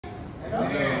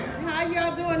How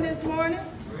y'all doing this morning?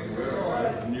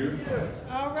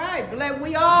 All right.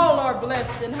 We all are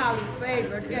blessed and highly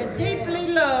favored and deeply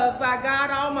loved by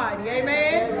God Almighty.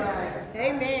 Amen?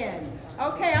 Amen.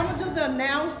 Okay, I'm going to do the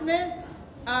announcements.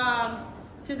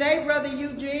 Today, Brother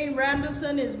Eugene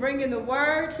Randleson is bringing the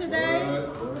word today.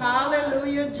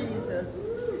 Hallelujah, Jesus.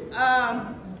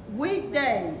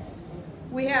 Weekdays,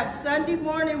 we have Sunday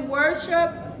morning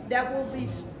worship that will be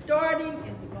starting. Is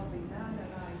it going to be 9 or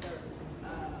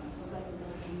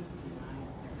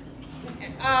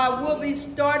 9:30? We'll be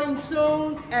starting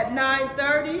soon at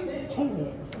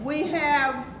 9:30. We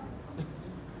have,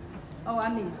 I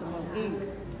need some more ink.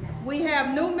 We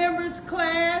have new members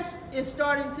class. It's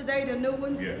starting today, the new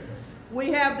one? Yes.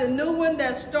 We have the new one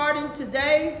that's starting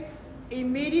today,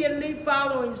 immediately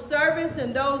following service.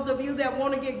 And those of you that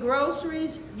want to get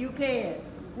groceries, you can.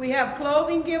 We have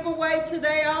clothing giveaway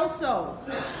today also.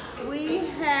 We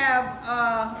have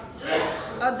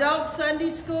adult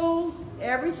Sunday school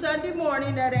every Sunday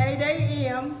morning at 8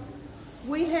 a.m.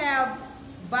 We have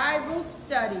Bible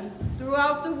study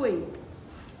throughout the week.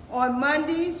 On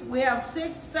Mondays, we have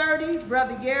 6:30,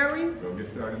 Brother Gary.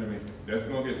 That's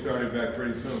going to get started back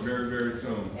pretty soon, very, very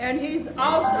soon. And he's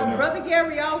also, Brother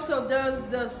Gary also does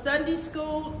the Sunday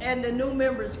school and the new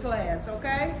members class,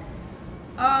 okay?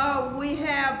 We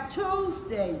have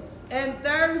Tuesdays and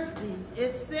Thursdays.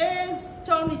 It says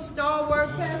Tony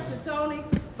Starworth, Pastor Tony,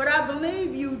 but I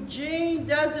believe Eugene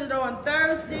does it on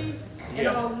Thursdays and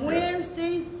on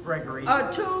Wednesdays. Gregory.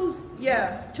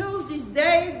 Tuesdays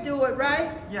Dave do it,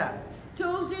 right? Yeah.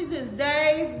 Tuesdays is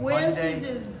Dave, Wednesdays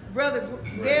is Brother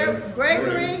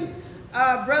Gregory,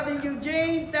 Brother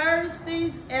Eugene.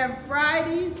 Thursdays and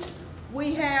Fridays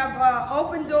we have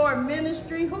Open Door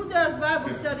Ministry. Who does Bible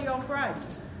study on Friday?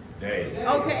 Dave.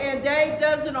 Okay, and Dave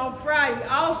does it on Friday.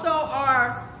 Also,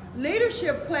 our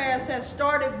leadership class has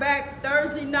started back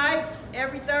Thursday nights,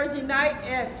 every Thursday night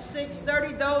at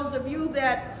 6:30. Those of you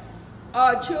that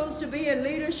choose to be in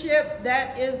leadership,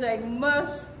 that is a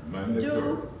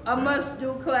must-do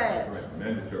class. Right.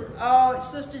 Mandatory.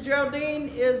 Sister Geraldine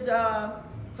is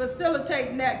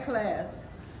facilitating that class.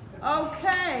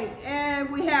 Okay, and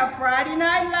we have Friday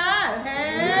Night Live.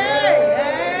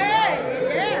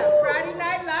 Friday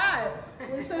Night Live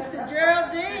with Sister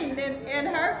Geraldine and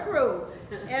her crew.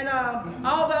 And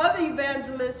all the other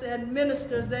evangelists and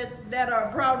ministers that are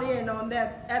brought in on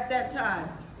that at that time.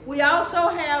 We also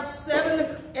have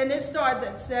 7, and it starts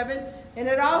at 7, and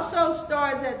it also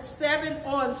starts at 7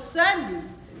 on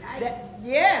Sundays.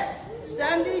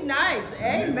 Sunday nights.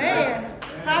 Amen.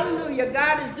 Hallelujah.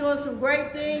 God is doing some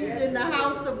great things in the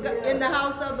house of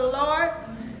the Lord,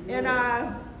 and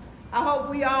I hope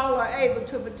we all are able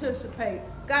to participate.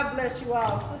 God bless you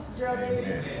all. Sister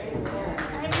Geraldine.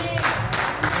 Amen.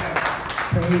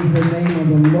 Praise the name of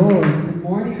the Lord. Good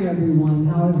morning, everyone.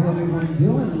 How is everyone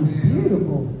doing? It's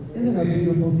beautiful. Isn't it a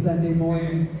beautiful Sunday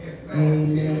morning?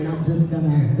 Amen. I'm just going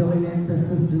to fill it in for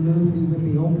Sister Lucy with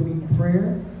the opening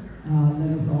prayer.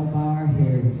 Let us all bow our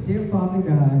heads. Dear Father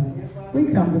God,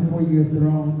 we come before your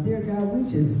throne. Dear God, we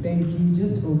just thank you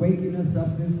just for waking us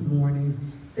up this morning.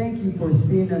 Thank you for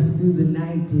seeing us through the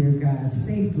night, dear God,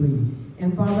 safely.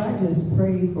 And Father, I just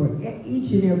pray for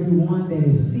each and every one that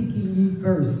is seeking you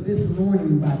first this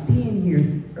morning by being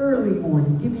here early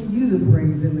morning, giving you the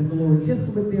praise and the glory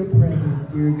just with their presence,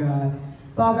 dear God.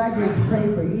 Father, I just pray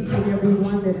for each and every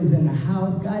one that is in the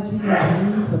house. God, you know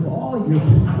the needs of all your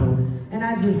people. And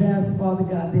I just ask, Father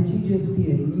God, that you just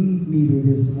be a need meter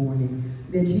this morning,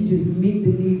 that you just meet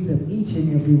the needs of each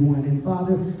and every one. And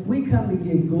Father, we come to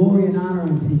give glory and honor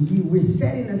unto you. We're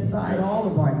setting aside all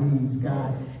of our needs,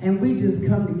 God, and we just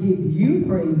come to give you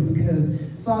praise because,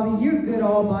 Father, you're good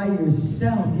all by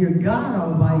yourself. You're God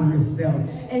all by yourself,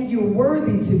 and you're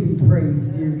worthy to be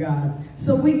praised, dear God.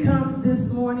 So we come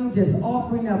this morning just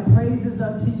offering up praises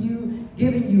unto you,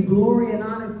 giving you glory and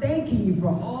honor, thanking you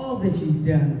for all that you've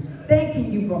done.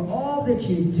 Thanking you for all that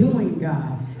you're doing,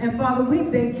 God. And Father, we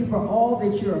thank you for all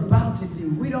that you're about to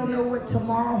do. We don't know what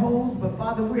tomorrow holds, but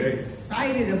Father, we're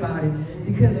excited about it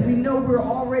because we know we're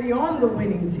already on the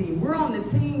winning team. We're on the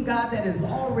team, God, that has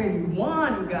already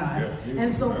won, God.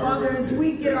 And so, Father, as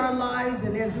we get our lives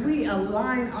and as we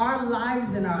align our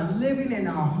lives and our living and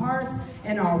our hearts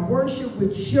and our worship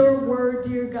with your word,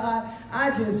 dear God,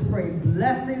 I just pray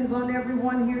blessings on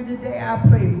everyone here today. I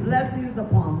pray blessings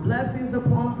upon blessings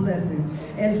upon blessings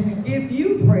as we give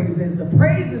you praise, as the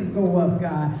praises go up,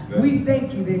 God. We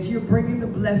thank you that you're bringing the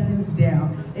blessings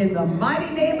down. In the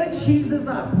mighty name of Jesus,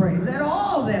 I pray. Let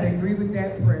all that agree with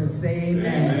that prayer say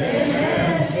amen.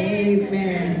 Amen.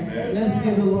 Amen. Amen. Let's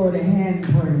give the Lord a hand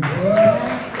praise.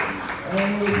 Amen.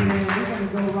 Amen. We're going to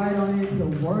go right on into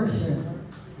worship.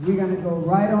 We're going to go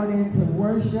right on into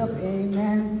worship,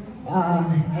 amen,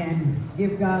 and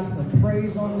give God some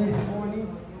praise on this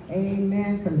morning,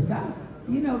 amen, because God,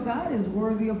 you know, God is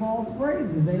worthy of all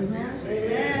praises, amen?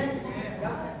 Amen.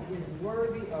 God is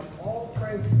worthy of all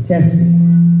praise. Testing.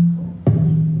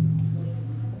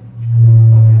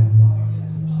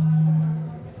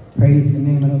 Praise the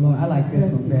name of the Lord. I like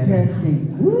this one better.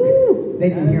 Testing. Woo!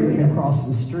 They can hear me across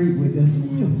the street with this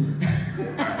one.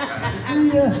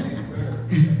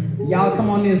 Y'all come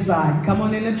on this side. Come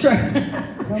on in the church.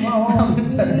 Come on. I'm going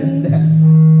to turn this down.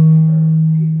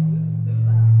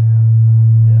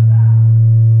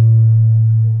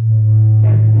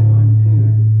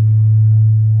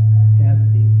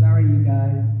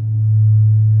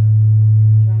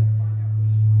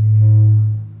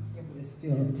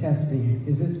 Testing.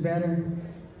 Is this better?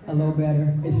 A little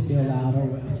better? It's still loud. Oh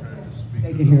well.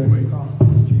 They can hear us across the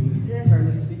street. Turn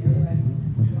the speaker away.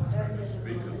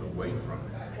 Speakers away from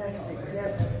it.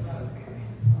 Okay.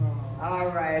 All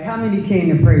right. How many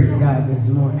came to praise God this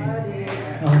morning? Okay.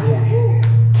 All right.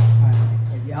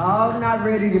 If y'all not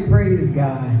ready to praise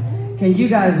God, can you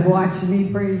guys watch me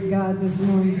praise God this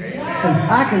morning? Because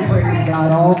I can praise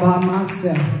God all by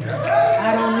myself.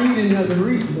 I don't need another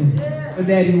reason. But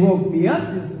that he woke me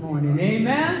up this morning,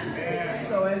 amen?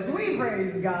 So as we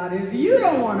praise God, if you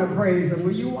don't want to praise him,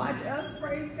 will you watch us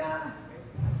praise God?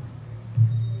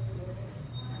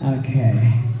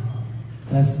 Okay,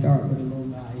 let's start with a little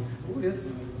light. Ooh, this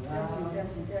one is loud.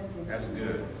 That's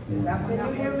good. Is that one? Can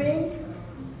you hear me?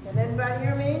 Can anybody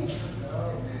hear me?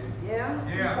 Yeah?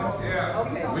 Yeah.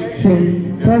 Okay.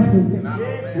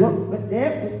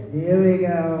 There we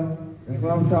go. That's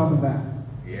what I'm talking about.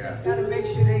 Yeah. Just got to make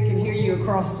sure they can hear you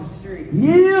across the street.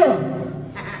 Yeah!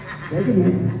 They can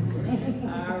hear.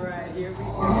 All right, here we go.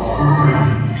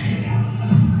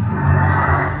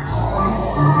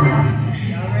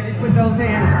 Y'all ready? Put those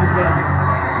hands together.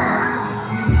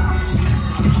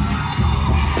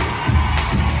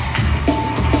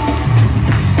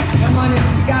 Come on, if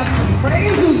you got some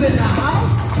praisers in the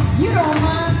house, you don't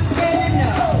mind standing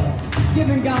up,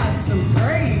 giving God some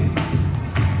praise.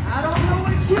 I don't know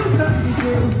what you come to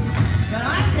do, but I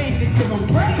came to give them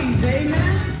praise,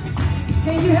 amen?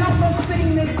 Can you help us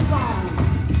sing this song?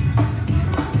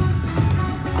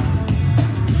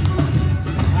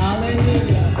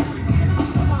 Hallelujah.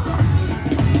 Come on.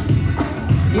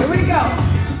 Here we go.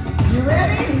 You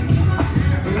ready?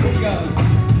 Here we go.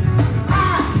 I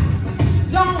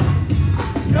don't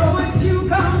know what you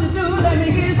come to do. Let me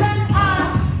hear some. I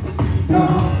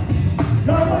don't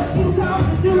know what you come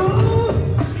to do.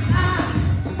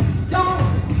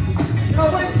 Know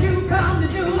what you come to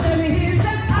do, let me hear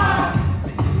say, I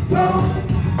don't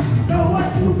know what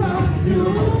you come to do,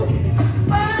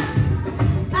 but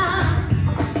I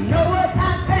know what I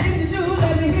came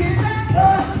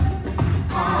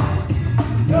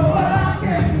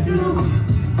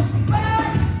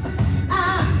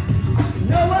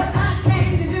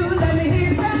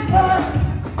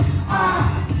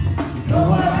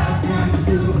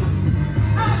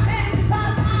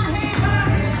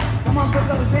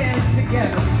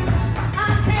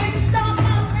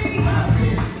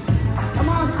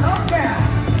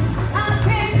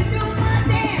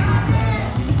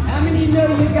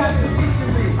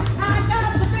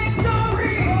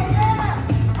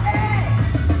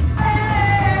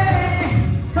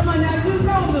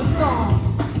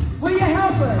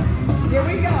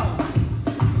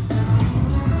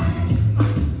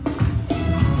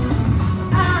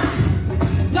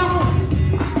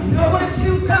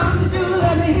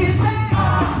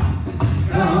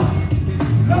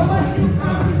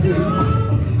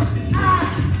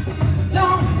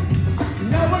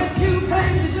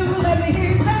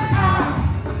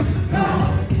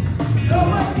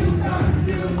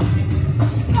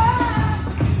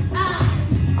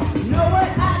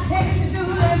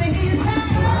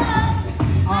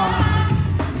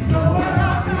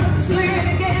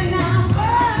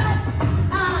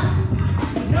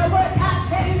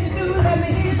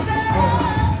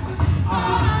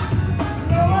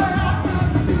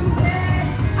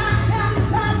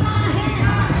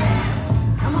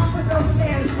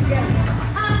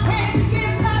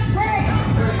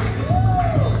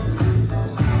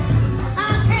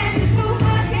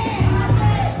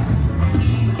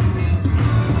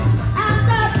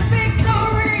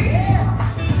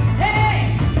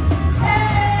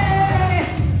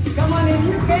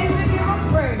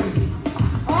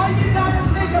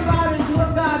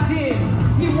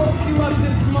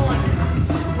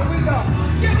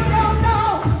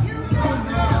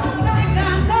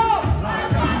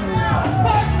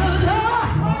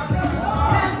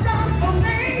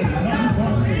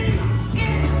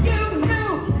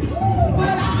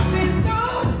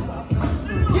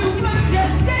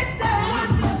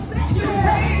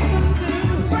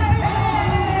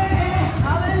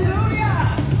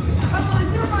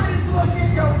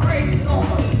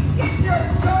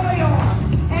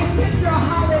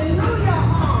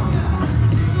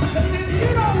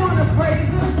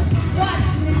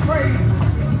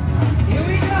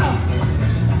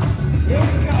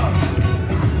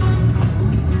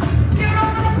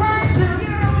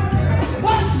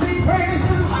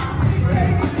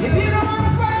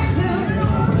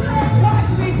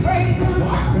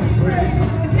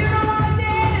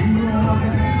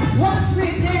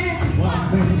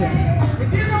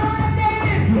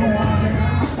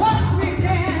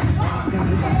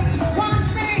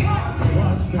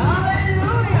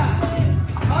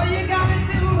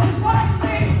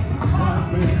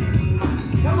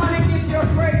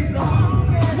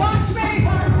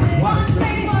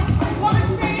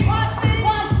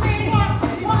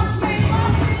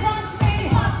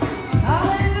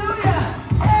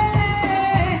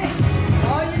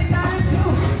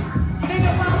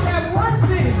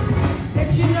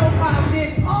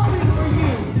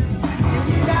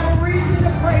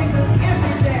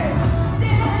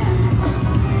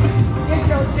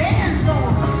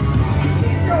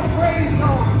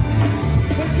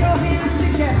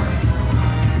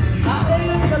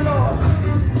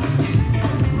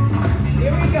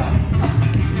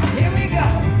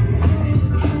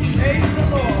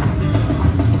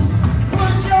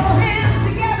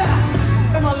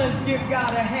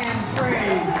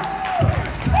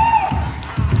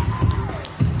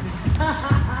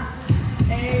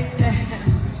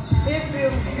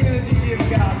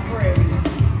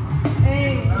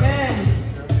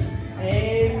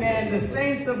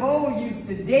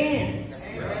to dance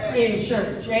in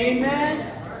church. Amen.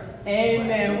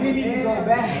 Amen. We need to go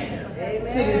back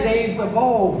to the days of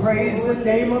old. Praise the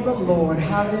name of the Lord.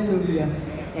 Hallelujah.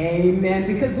 Amen.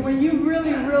 Because when you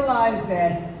really realize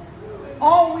that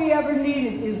all we ever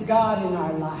needed is God in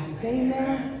our lives.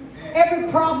 Amen.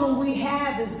 Every problem we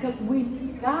have is because we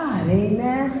need God.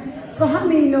 Amen. So how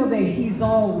many know that he's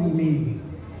all we need?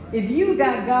 If you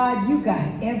got God, you got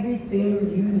everything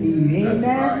you need. Amen.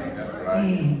 That's right.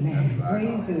 Amen. That's right.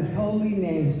 Praise his holy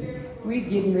name. We're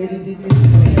getting ready to declare.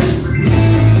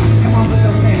 Come on, put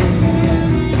those hands together.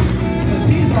 Because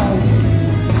he's all we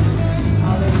need.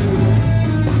 Hallelujah.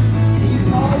 He's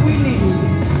all we need.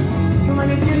 Come on,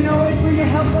 if you know it, will you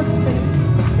help us sing?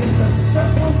 It's a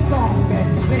simple song that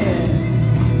says,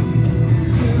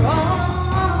 you're all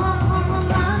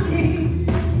I need.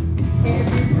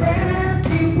 Every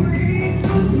breath you breathe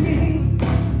with me.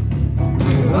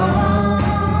 You're all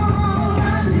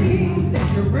I need. Let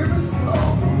your rivers flow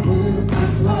through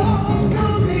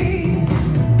me.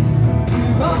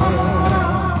 You're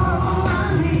all I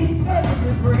need.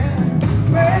 Every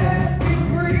breath you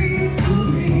breathe through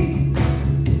me.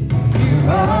 You're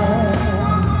all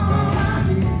I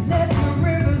need. Let the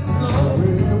rivers flow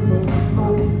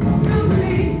through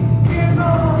me. You're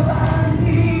all I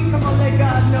need. Come on, let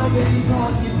God know that he's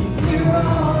all you need. You're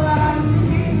all I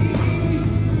need.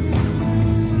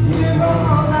 You're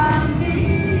all I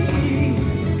need.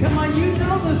 Come on, you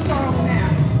know the song now.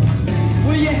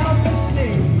 Will you help us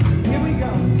sing? Here we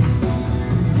go.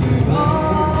 You're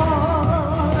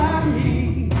all I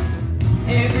need.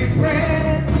 Every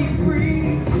breath you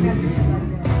breathe.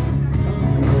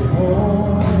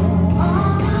 All I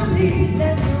need.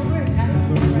 Let the rivers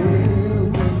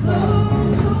flow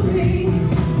through me.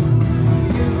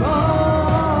 You're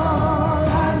all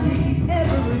I need.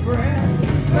 Every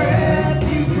breath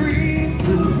you breathe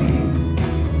through me.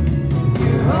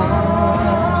 You're all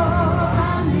I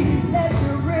need. Let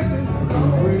your rivers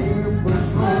flow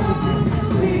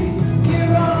through me.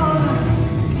 You're all.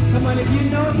 Come on, if you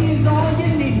know he's all you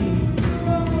need,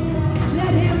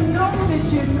 let him know that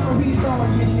you know he's all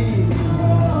you need.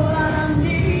 All I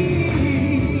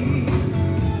need.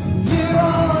 You're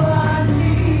all I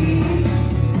need.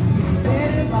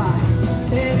 Said if I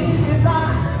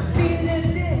feel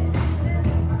it,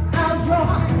 I'll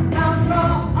draw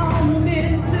all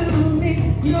men to me.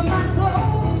 You're my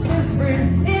closest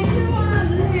friend, in you I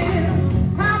live.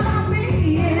 How about me?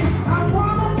 I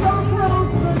wanna go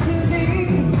closer to thee.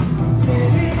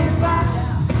 Said if I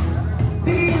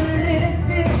feel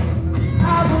it, I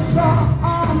will draw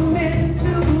all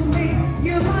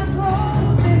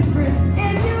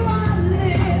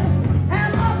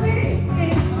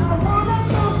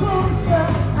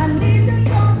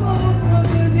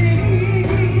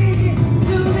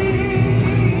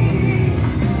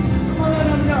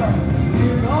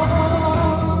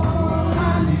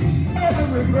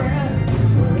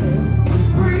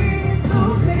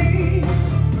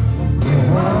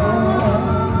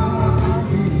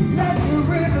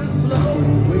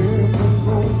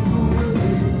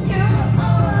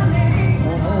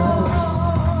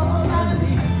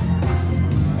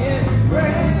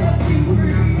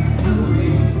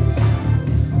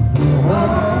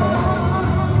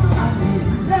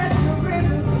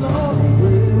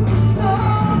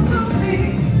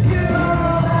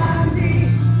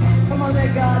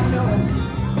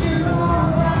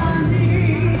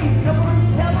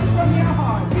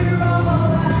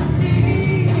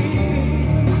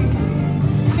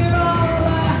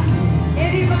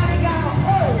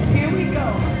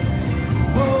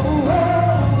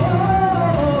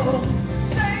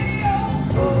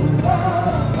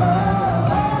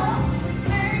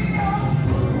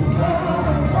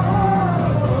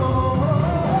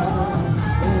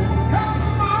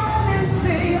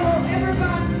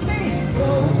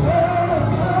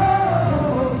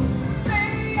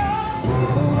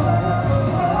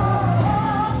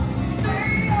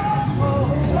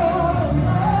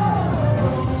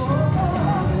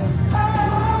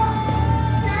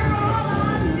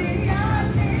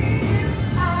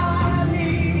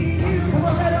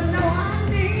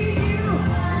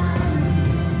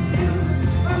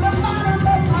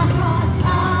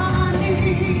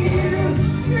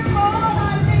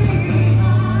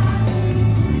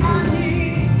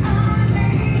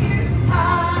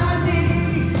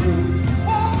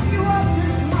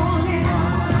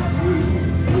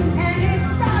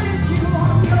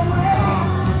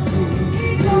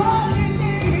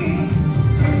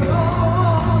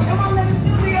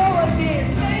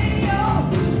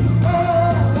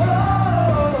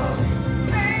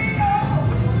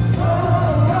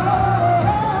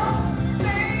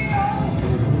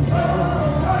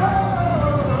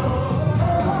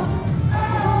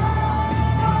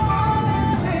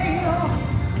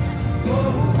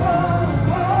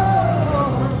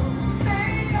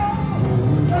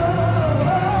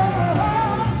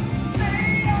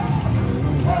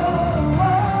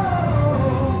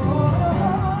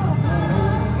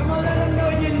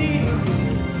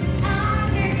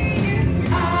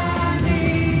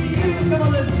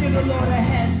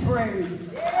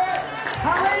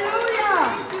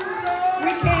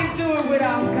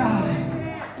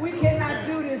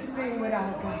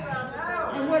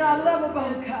I love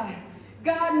about God.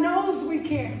 God knows we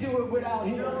can't do it without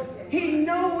him. He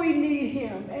knows we need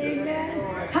him.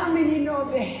 Amen. How many know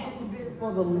if it hadn't been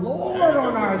for the Lord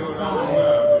on our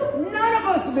side, none of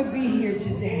us would be here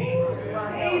today.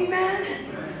 Amen.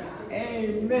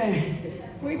 Amen.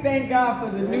 We thank God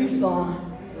for the new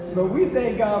song, but we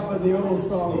thank God for the old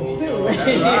songs too. That's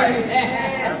right.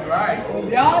 That's right. So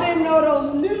if y'all didn't know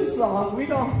those new songs, we're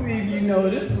going to see if you know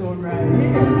this one right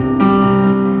here.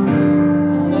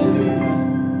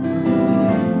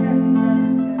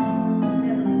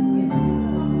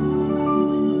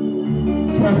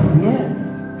 Hallelujah. Yes.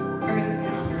 Earth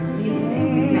Town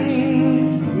Music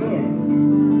Productions.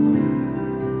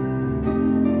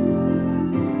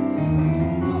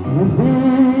 If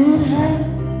it had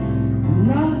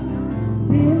not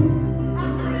been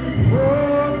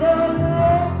for the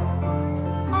Lord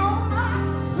on my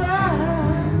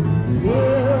side,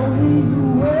 tell me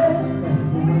where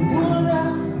would I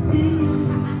be?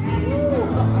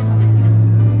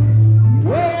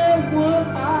 Where would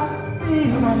I be?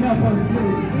 Come on, help us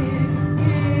sing.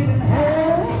 It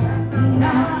had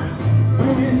not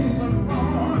been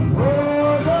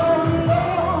for the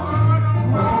Lord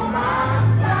on my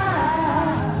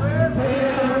side.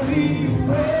 Tell me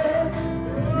where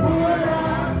would I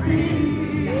be?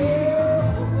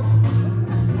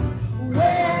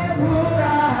 Where would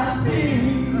I be?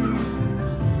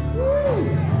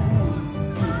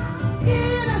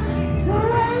 In the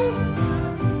rain,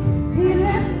 he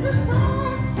let the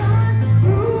sun shine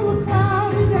through a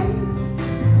cloudy day.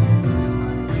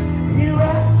 He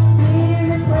wrapped me in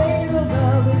the cradle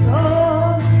of his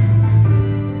arms,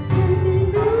 and he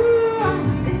knew I'd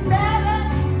be better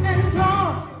and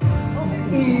gone.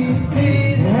 If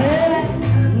it had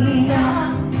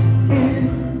not been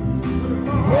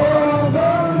for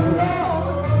the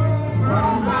Lord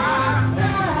on my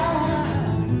side,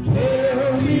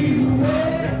 tell me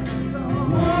where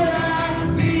would I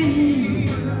be?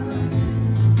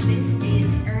 This is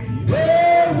Ernie.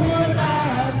 Where would I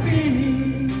be?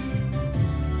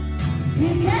 He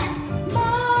kept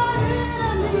my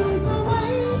enemies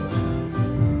away.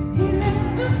 He let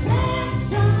the sun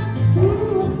shine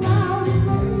through a cloudy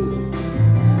day.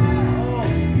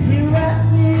 He wrapped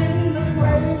me in the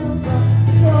cradles of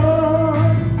joy.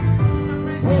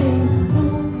 When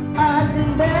I've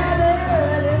been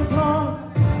battered and torn,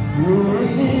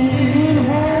 if it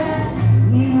had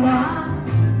not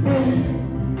been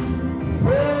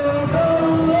for the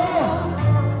Lord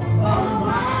on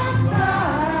my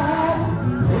side,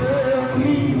 tell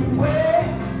me where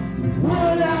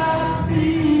would I be?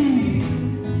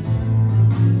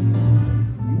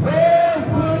 Where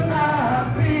would I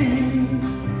be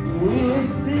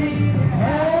if it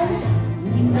had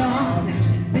not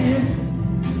been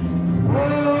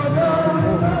for the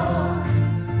Lord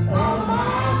on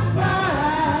my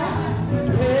side?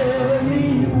 Tell me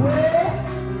where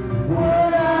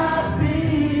would I be?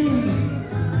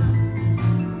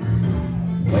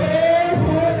 Where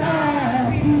would I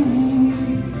be?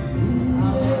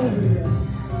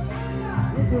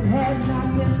 If it had not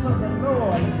been for the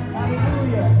Lord,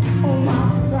 hallelujah, on my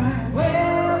side,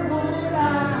 where would I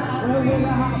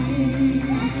be?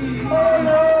 Oh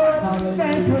Lord,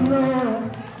 thank you, Lord.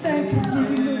 Thank you,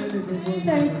 Jesus.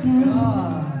 Thank you.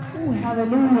 Oh,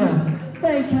 hallelujah.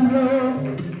 Thank you, Lord.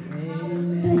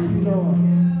 Thank you, Lord.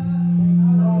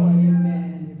 Oh,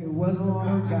 amen. If it wasn't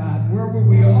for God, where would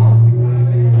we all be?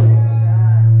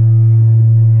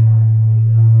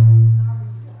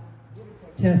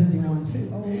 Testing 1,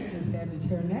 2. Oh, we just had to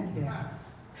turn that down.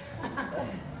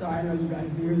 Sorry, I know you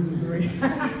guys' ears was ringing.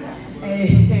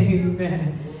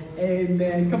 Amen.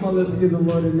 Amen. Come on, let's give the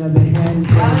Lord another hand.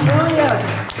 Hallelujah.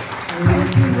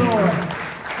 Thank you, Lord.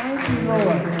 Thank you,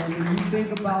 Lord. When you think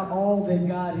about all that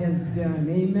God has done,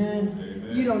 amen,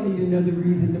 you don't need another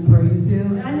reason to praise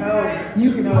him. No. You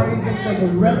can praise him for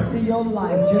the rest of your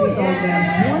life just on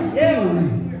that one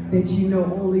thing that you know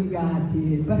only God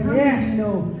did. But how many of you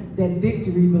know that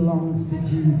victory belongs to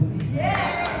Jesus?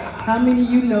 How many of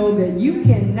you know that you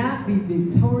cannot be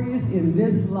victorious in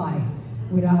this life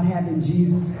without having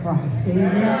Jesus Christ?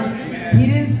 Amen. He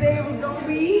didn't say it was going to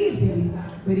be easy,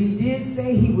 but he did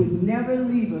say he would never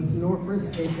leave us nor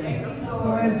forsake us.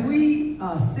 So as we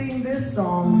sing this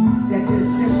song, that just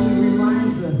simply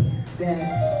reminds us that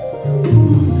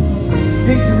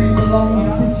victory belongs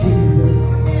to Jesus.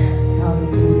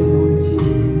 Hallelujah, Lord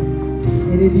Jesus.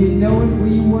 And if you know it,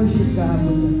 we worship God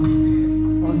with us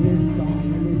on this song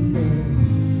and this song.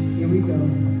 Here we go.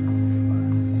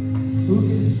 Who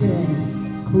can stand?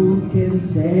 Who can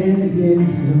stand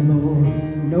against the Lord?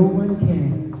 No one can.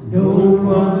 No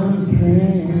one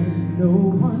can. No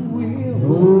one will.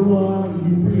 No one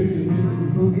will.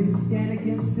 stand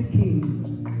against the King?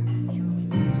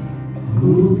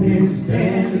 Who can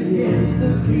stand against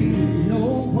the King? No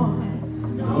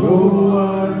one. No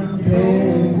one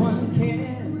can. No one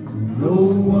can. No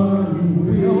one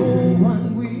will. No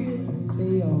one will.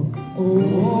 Say,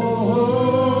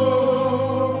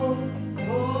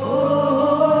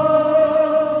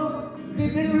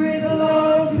 Victory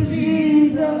belongs to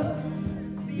Jesus.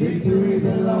 Victory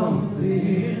belongs to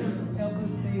Him. help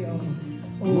us say,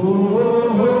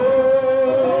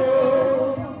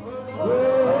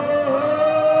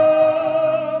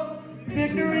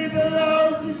 Victory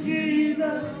belongs to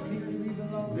Jesus.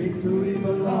 Victory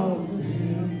belongs to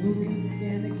Him. who can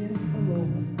stand against the Lord?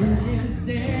 Who can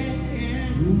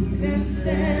stand? Who can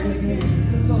stand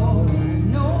against the Lord?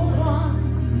 No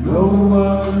one. No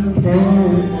one No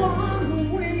can.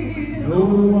 one will. No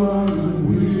one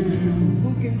will.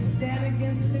 Who can stand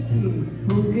against the King?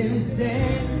 Who can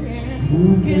stand?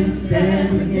 Who can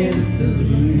stand against the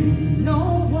King? No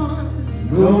one.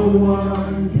 No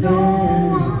one No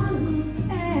can. one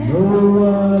can. No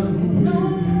one No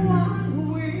will.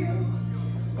 one will.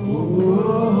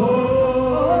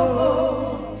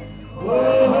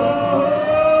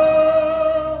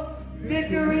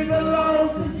 Victory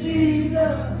belongs to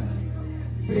Jesus.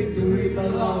 Victory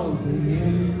belongs to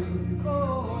Him.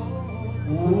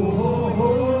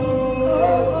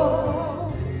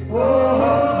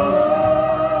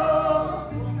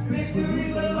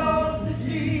 Victory belongs to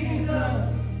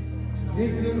Jesus.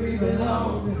 Victory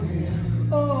belongs to Him.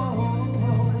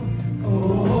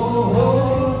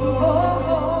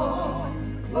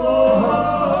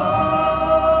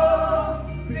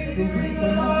 Victory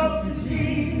belongs to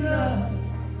Jesus.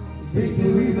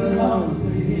 Victory belongs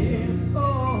to Him.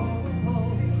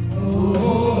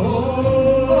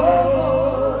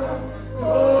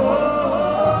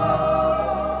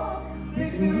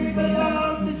 Victory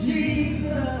belongs to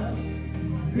Jesus.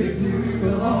 Victory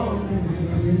belongs to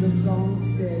Him. And the song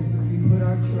says, we put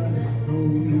our trust. Oh,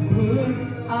 we put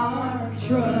our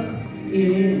trust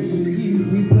in you.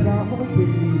 We put our hope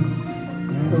in you.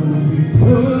 So we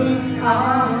put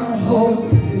our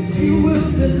hope that you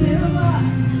will deliver.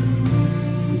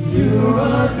 You're a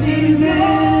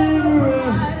deliverer.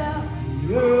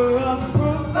 You're a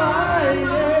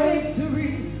provider.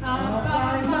 Victory. I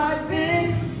find my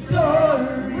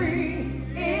victory.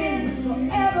 In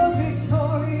forever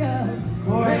victorious.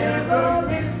 Forever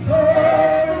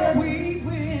victorious. We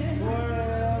win.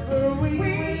 Wherever we We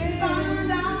win.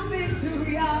 find our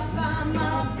victory. I find my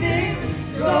Victory.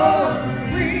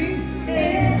 victory.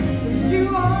 You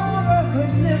are a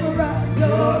deliverer. You're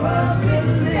a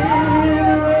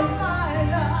Deliverer.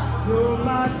 provider. You're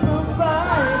my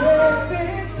provider.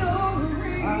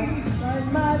 Victory. I find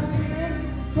my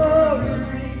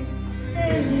victory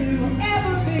in you.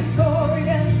 Ever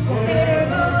victorious.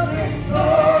 Ever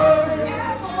victorious.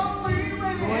 Ever we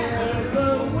win. Wherever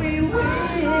we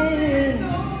win,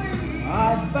 Victory. I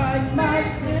find my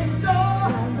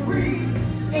Victory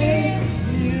in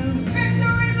you.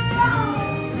 victory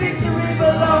belongs Victory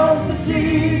belongs to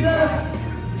Jesus.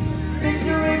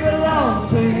 Victory belongs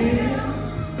to Him.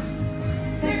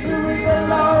 Victory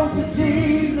belongs to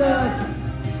Jesus.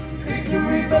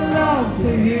 Victory belongs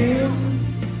to Him.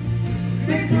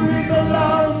 Victory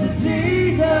belongs to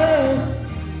Jesus.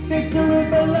 Victory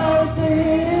belongs to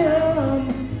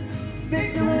Him.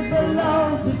 Victory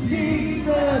belongs to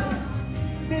Jesus.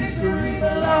 Victory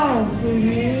belongs to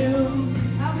Him.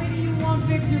 How many of you want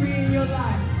victory in your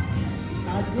life?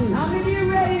 I do. How many of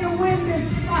you ready to win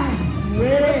this fight? The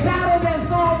Ready? battle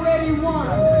that's already won.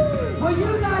 Well,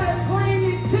 you gotta claim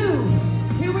it too.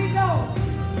 Here we go.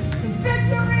 'Cause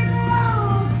victory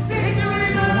belongs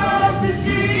belongs to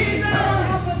Jesus.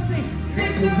 Help us sing.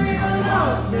 Victory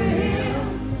belongs to Him.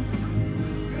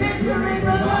 Victory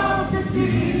belongs to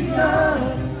Jesus.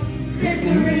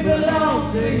 Victory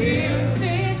belongs to Him.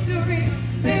 Victory.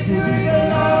 Victory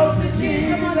belongs to Come on,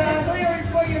 Jesus. declare it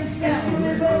for yourself.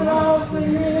 Victory belongs to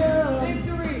Him.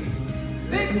 Victory.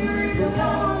 Victory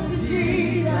belongs to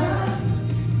Jesus.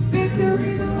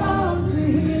 Victory belongs to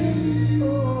Him.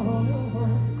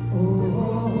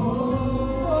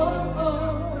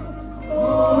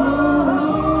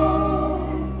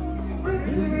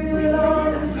 Victory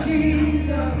belongs to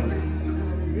Jesus.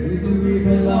 Victory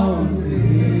belongs to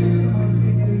Him.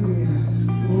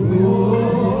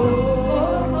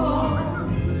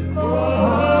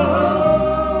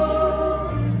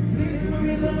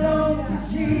 Victory belongs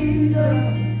to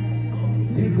Jesus.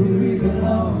 Victory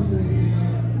belongs to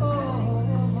Him.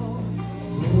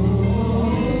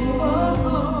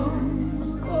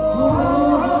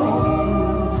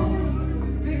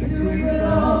 Victory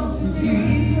belongs to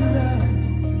Jesus.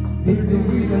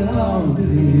 Victory belongs to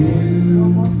you.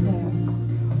 One more time.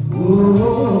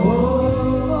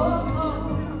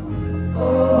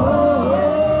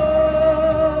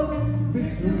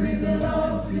 Victory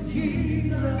belongs to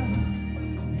Jesus.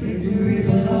 Victory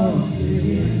belongs to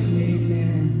Him.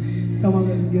 Amen. Come on,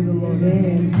 let's give the Lord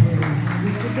amen.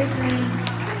 It's the victory.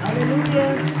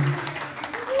 Hallelujah.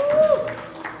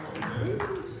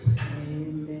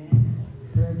 Amen.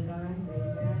 Prayer time.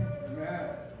 Amen.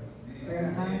 Prayer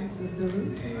time, Sister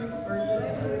Ruth.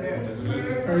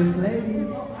 First Lady.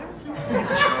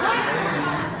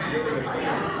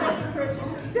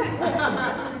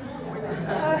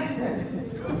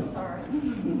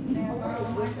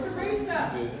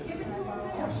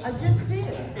 I just did.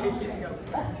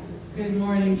 Good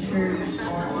morning, church.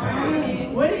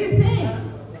 What do you think?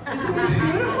 Isn't this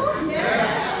beautiful?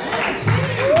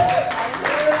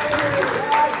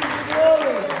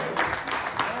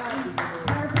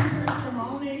 Carpenters from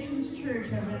All Nations Church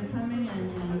have been coming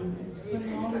and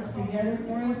putting all this together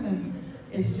for us, and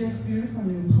it's just beautiful.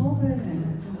 New pulpit, and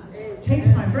it just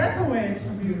takes my breath away. It's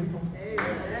so beautiful.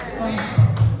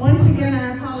 Once again,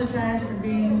 I apologize for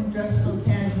being dressed so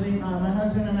casually. My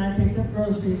husband and I picked up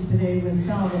groceries today with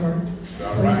Salvador.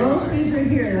 So the groceries are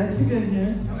here. That's the good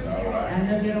news. And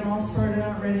they'll get them all sorted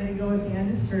out, ready to go at the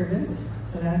end of service.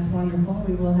 So that's wonderful.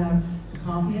 We will have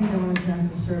coffee and donuts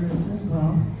after service as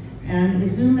well. And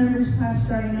is new members class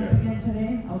starting up again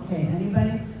today? Okay.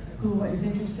 Anybody who is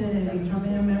interested in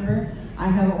becoming a member, I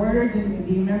have ordered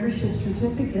the membership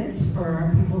certificates for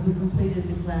our people who completed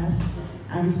the class.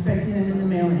 I'm expecting them in the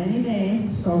mail any day,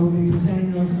 so we'll be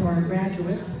presenting those to our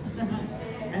graduates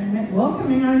and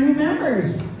welcoming our new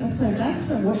members. That's the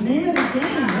name of the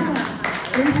game.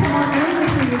 Bring some more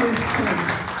members into this church.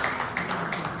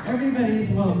 Everybody's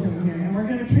welcome here, and we're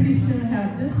going to pretty soon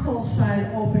have this whole side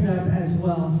opened up as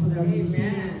well, so there'll be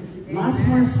seating, lots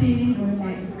more seating, and we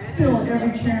want to fill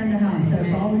every chair in the house.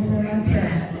 That's always been our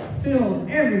prayer. Fill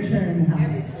every chair in the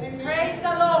house. Praise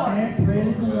the Lord. And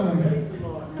praise the Lord.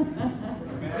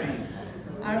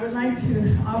 I would like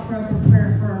to offer up a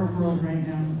prayer for our world right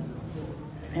now.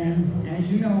 And as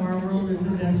you know, our world is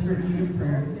in desperate need of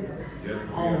prayer.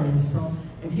 Always. So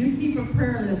if you keep a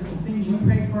prayer list of things you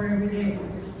pray for every day,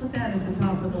 put that at the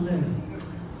top of the list.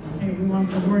 Okay, we want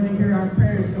the Lord to hear our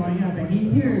prayers going up, and He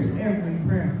hears every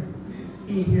prayer.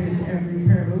 He hears every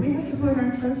prayer. But we have to put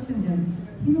our trust in Him.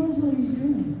 He knows what He's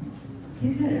doing.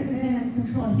 He's got everything in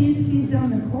control. He sees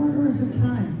down the corridors of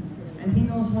time, and He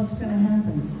knows what's going to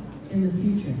happen in the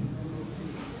future.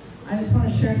 I just want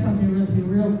to share something with you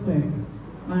real quick.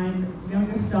 My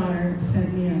youngest daughter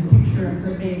sent me a picture of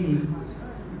her baby,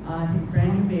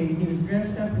 brand new baby. He was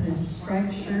dressed up in his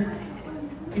striped shirt.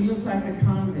 He looked like a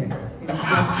convict. He did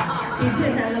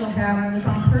have a little hat on. It was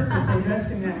on purpose. They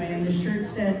dressed him that way, and the shirt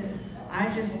said, I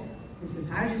just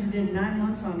did 9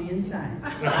 months on the inside.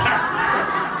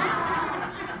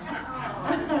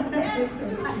 That's so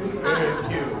cute. Very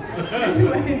cute.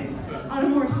 Anyway, on a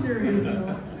more serious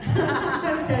note, I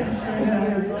just had to share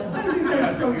that. I think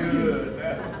that's so cute.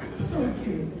 So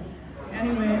cute.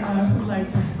 Anyway, I would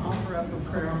like to offer up a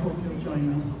prayer. I hope you'll join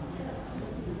me.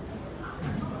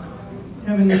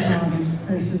 Heavenly Father,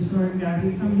 precious Lord God, we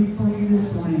come before you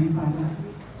this morning, Father,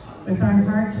 with our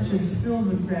hearts just filled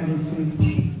with gratitude.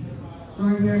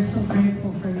 Lord, we are so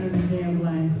grateful for another day of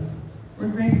life. We're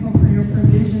grateful for your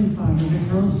provision, Father, the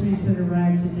groceries that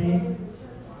arrived today.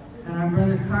 And our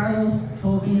brother Carlos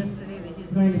told me yesterday that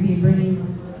he's going to be bringing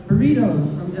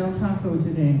burritos from Del Taco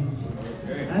today.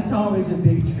 That's always a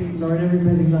big treat, Lord.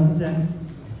 Everybody loves that.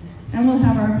 And we'll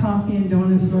have our coffee and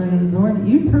donuts, Lord. And Lord,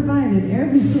 you provided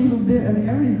every single bit of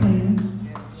everything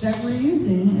that we're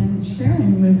using and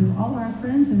sharing with all our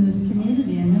friends in this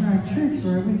community and in our church,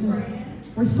 Lord.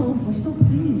 We're so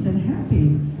pleased and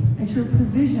happy at your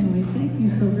provision. We thank you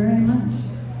so very much.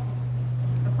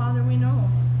 But Father, we know,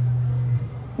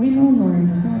 Lord,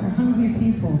 that there are hungry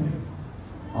people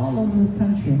all over the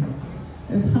country.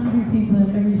 There's hungry people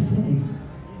in every city.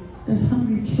 There's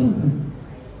hungry children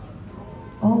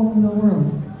all over the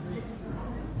world.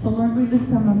 So Lord, we lift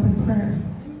them up in prayer.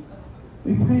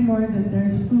 We pray, Lord, that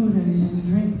there's food and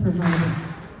drink provided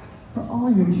for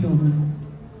all your children.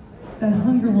 That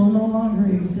hunger will no longer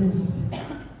exist.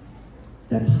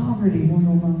 That poverty will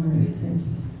no longer exist.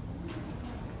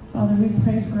 Father, we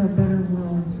pray for a better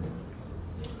world.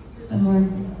 And Lord,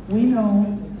 we know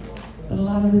that a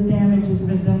lot of the damage has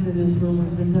been done to this world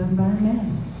has been done by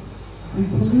man. We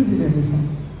polluted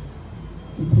everything.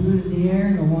 We polluted the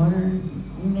air, the water,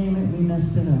 you name it, we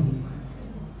messed it up.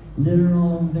 Litter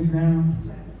all over the ground,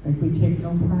 like we take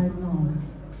no pride at all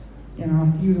in our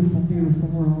beautiful, beautiful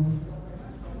world.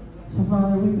 So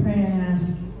Father, we pray and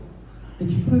ask that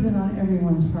you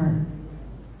everyone's heart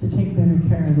to take better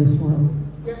care of this world.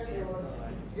 Yes, Lord.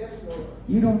 Yes, Lord.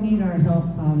 You don't need our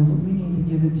help, Father, but we need to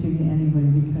give it to you anyway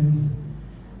because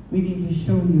we need to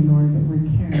show you, Lord, that we're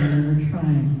caring and we're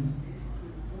trying.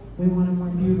 We want a more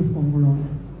beautiful world.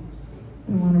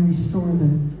 We want to restore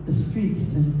the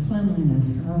streets to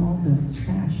cleanliness and all the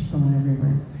trash thrown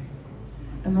everywhere.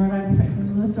 And Lord, I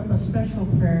lift up a special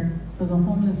prayer for the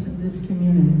homeless in this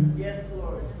community. Yes,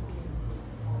 Lord.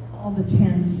 All the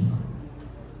tents,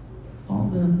 all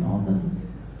the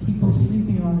people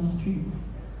sleeping on the street.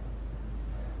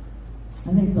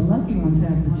 I think the lucky ones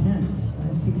have the tents.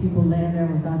 I see people laying there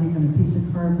without even a piece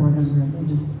of cardboard under them.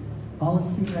 They just fall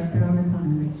asleep right there on the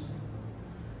concrete.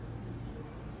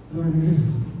 Lord,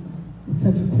 it's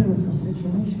such a pitiful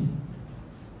situation.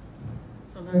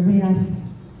 So Lord, we ask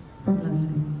for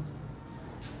blessings.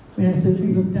 We ask that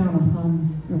you look down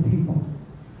upon your people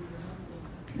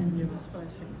and give us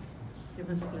blessings. Give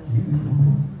us blessings.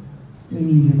 We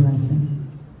need your blessing.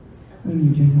 We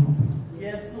need your help.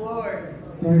 Yes, Lord.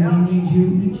 Lord, we need you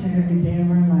each and every day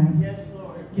of our lives. Yes,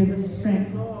 Lord. Give us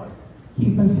strength. Lord.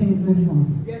 Keep us in good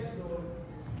health. Yes, Lord.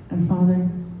 And Father,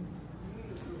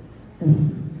 this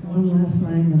one last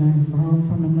line that I borrowed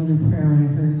from another prayer I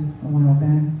heard a while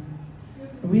back.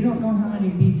 We don't know how many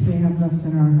beats we have left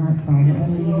in our heart, Father. Yes,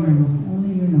 Only Lord. you know.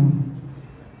 Only you know.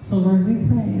 So Lord, we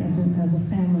pray as a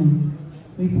family.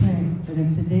 We pray that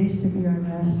if today's to be our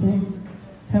last day,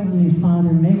 Heavenly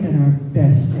Father, make it our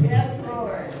best day. Yes,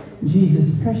 Lord. In Jesus'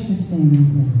 precious name we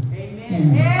pray.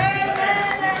 Amen. Amen.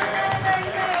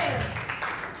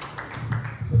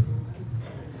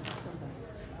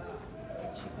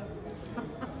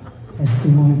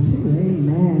 Testimony too.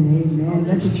 Amen. Amen.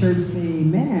 Let the church say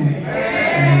amen.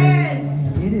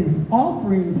 Amen. It is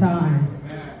offering time.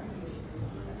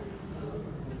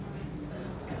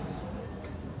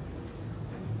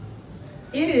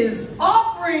 It is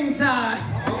offering time.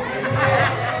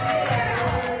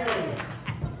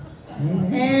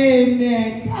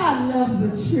 Amen. God loves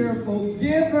a cheerful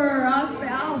giver.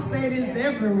 I'll say this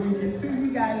every week until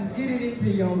you guys get it into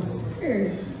your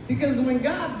spirit. Because when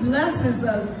God blesses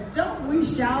us, don't we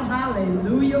shout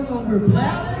hallelujah when we're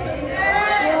blessed?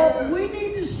 Well, we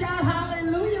need to shout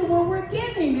hallelujah when we're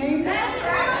giving. Amen.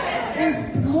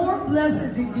 It's more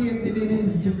blessed to give than it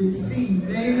is to receive.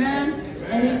 Amen.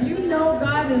 And if you know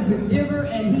God is a giver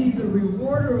and he's a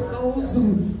rewarder of those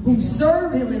who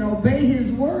serve him and obey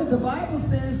his word, the Bible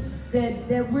says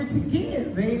that we're to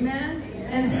give. Amen.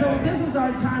 And so this is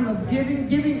our time of giving.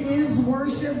 Giving is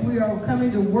worship. We are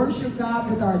coming to worship God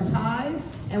with our tithe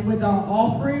and with our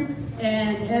offering.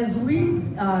 And as we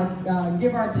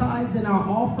give our tithes and our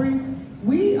offering,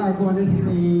 we are going to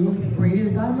sing Great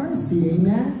Is Thy Mercy.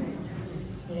 Amen.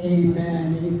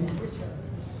 Amen. Amen.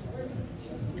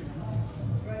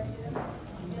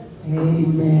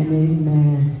 Amen,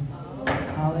 amen.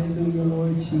 Hallelujah,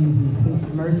 Lord Jesus.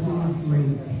 His mercy is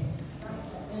great.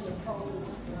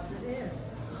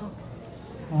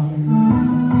 Hallelujah.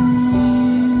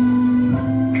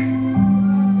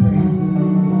 Praise the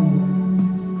Lord.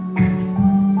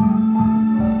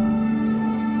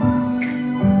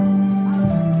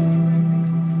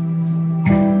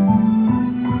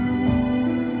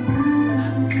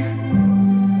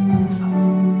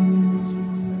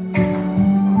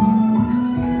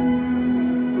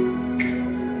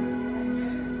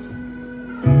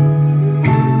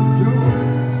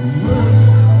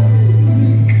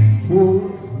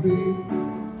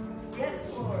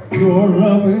 Your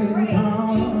loving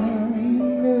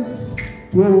kindness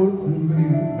towards me,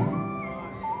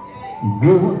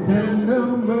 your tender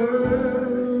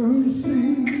mercies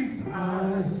I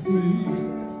see,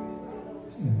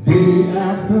 day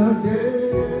after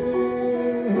day,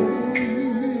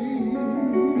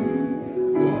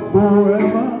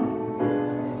 forever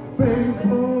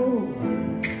faithful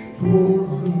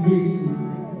towards me,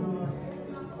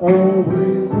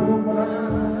 always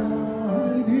providing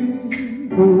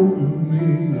for me.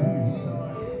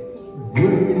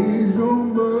 Great is your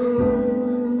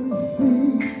mercy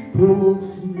towards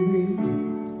me.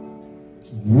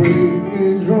 Great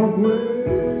is your grace.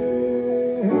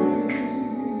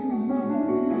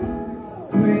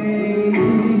 Great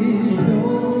is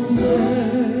your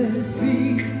mercy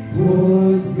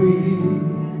towards me.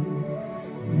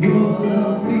 Your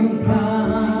loving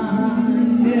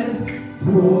kindness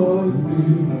towards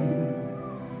me.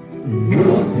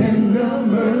 Your tender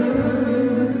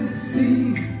mercy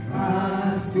I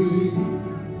see,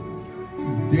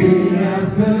 day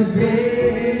after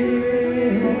day,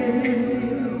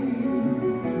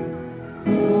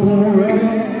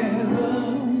 forever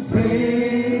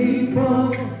faithful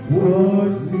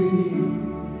towards me,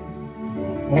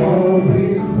 always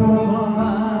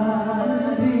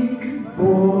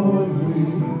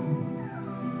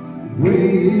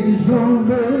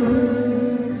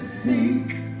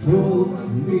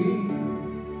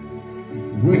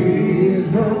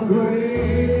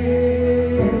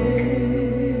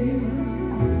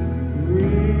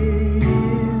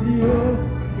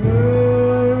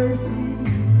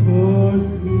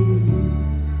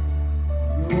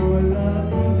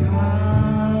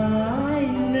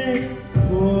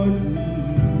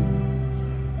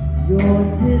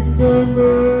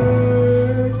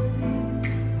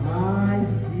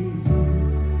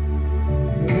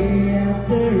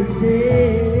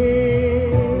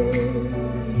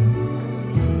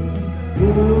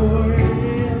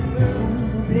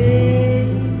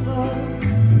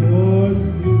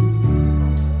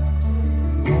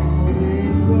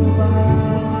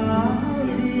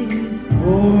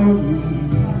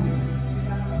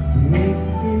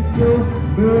your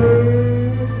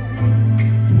mercy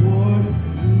towards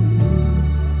me.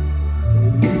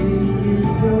 Great is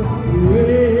your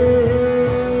grace.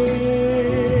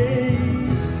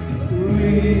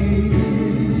 Great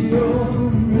is your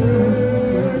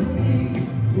mercy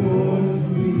towards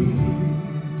me.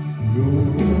 Your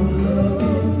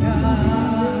love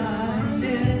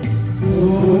kindness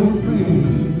towards me.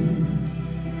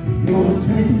 Your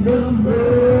tender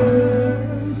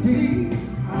mercy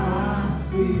I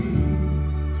see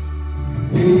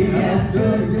day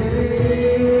after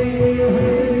day,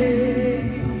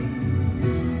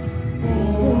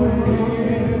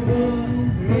 forever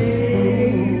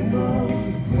faithful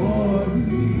towards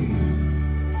me,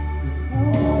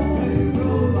 always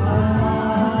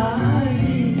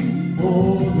providing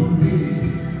for me.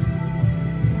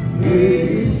 Great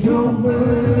is your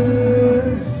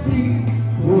mercy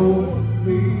towards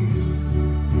me.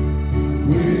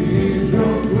 Great is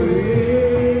your grace.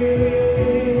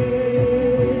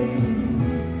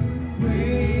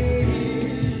 Great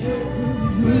is your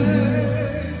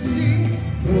mercy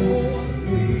towards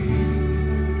me.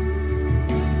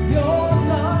 Your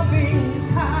loving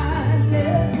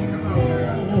kindness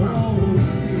towards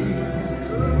me.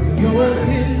 Your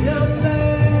tender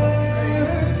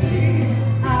mercy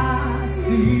I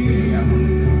see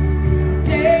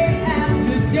day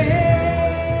after day.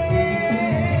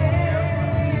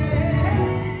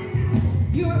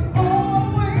 You're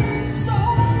always so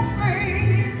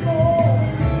faithful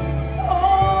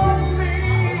towards me,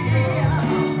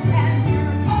 and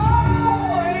you're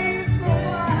always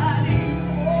providing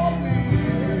for me.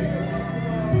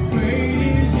 Great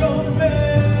is your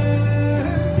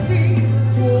mercy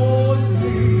towards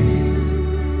me.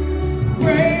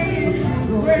 Great,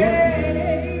 great.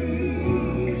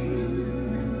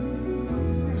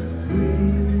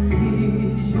 Great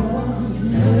is your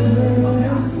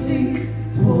mercy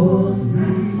towards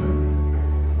me.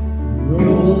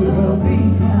 Your loving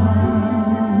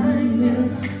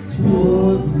kindness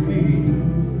towards me.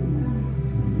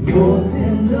 Your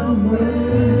tender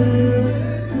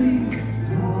mercy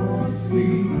towards me.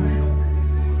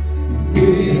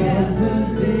 Day after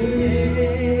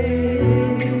day,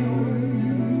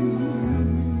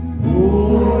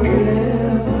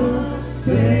 forever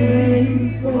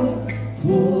faithful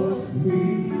towards me,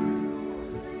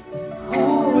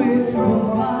 always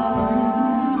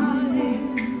providing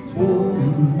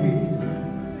towards me.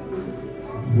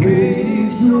 Great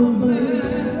is your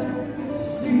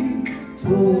mercy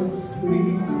towards me.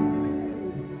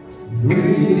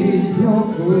 Great is your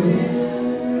grace.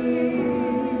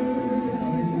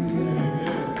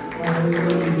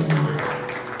 Hallelujah.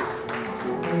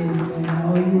 Amen.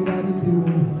 All you gotta do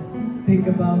is think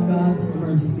about God's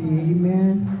mercy.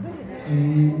 Amen.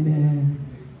 Amen.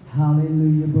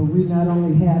 Hallelujah. But we not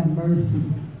only have mercy,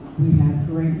 we have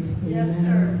grace. Amen. Yes,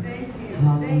 sir. Thank you.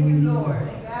 Hallelujah. Thank you, Lord.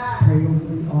 Pray over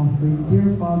the offering.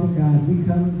 Dear Father God, we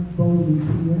come boldly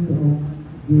to your throne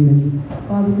again.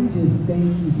 Father, we just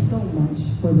thank you so much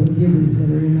for the givers that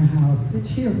are in the house, the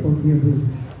cheerful givers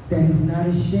that is not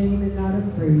ashamed and not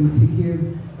afraid to give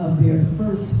of their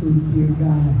first fruit, dear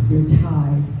God, their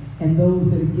tithes, and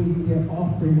those that are giving their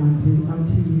offering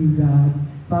unto you, God.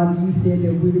 Father, you said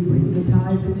that we're to bring the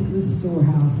tithes into the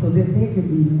storehouse so that there can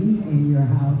be meat in your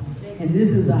house. And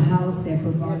this is a house that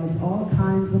provides all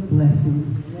kinds of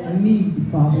blessings. Meat,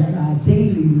 Father God,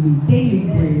 daily meat, daily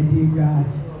bread, dear God,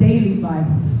 daily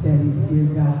Bible studies, dear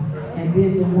God, and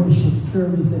then the worship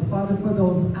service. And Father, for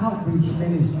those outreach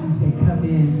ministries that come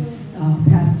in,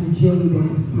 Pastor Jay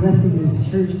that is blessing this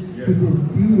church with this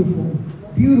beautiful,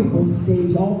 beautiful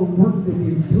stage, all the work that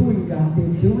they're doing, God,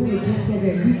 they're doing it just so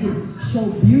that we can show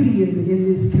beauty in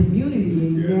this community,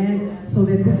 amen, so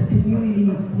that this community,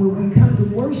 when we come to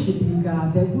worship you,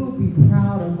 God, that we'll be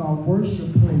proud of our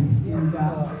worship place, dear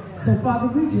God. So, Father,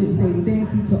 we just say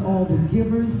thank you to all the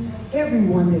givers,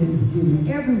 everyone that is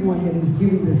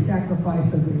giving the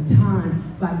sacrifice of their time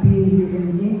by being here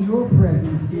in your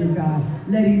presence, dear God,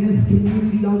 letting this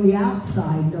community on the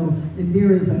outside know that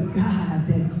there is a God,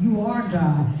 that you are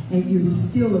God, and you're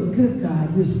still a good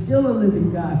God. You're still a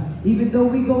living God. Even though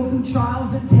we go through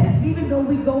trials and tests, even though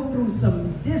we go through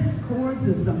some discords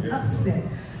and some upsets,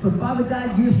 but Father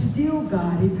God, you're still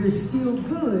God and you're still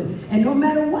good. And no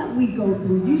matter what we go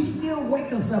through, you still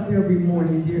wake us up every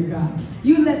morning, dear God.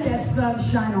 You let that sun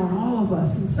shine on all of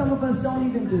us. And some of us don't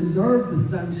even deserve the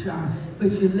sunshine,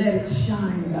 but you let it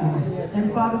shine, God.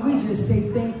 And Father, we just say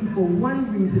thank you for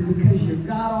one reason, because you're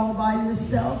God all by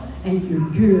yourself and you're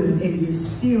good and you're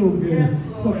still good.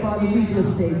 So Father, we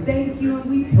just say thank you and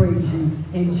we praise you.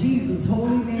 In Jesus'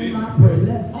 holy name I pray.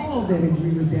 Let all that agree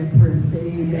with that prayer say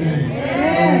amen.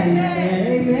 Amen.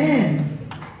 Amen.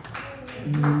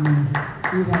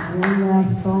 one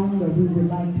last song that we would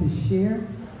like to share.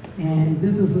 And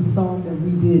this is a song that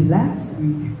we did last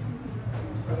week.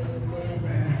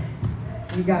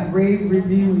 We got rave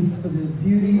reviews for the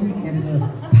beauty and the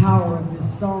power of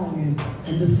this song.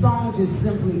 And the song just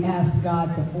simply asks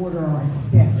God to order our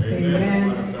steps.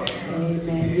 Amen.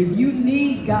 Amen. If you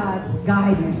need God's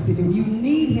guidance, and if you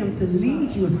need him to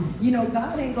lead you, you know,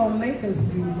 God ain't going to make us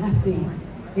do nothing.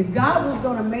 If God was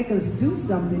going to make us do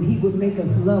something, he would make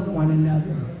us love one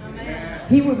another.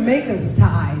 He would make us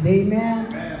tithe.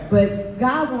 Amen. But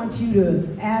God wants you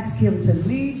to ask him to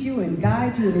lead you and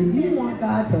guide you. And if you want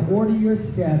God to order your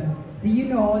step, do you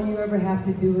know all you ever have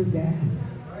to do is ask?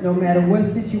 No matter what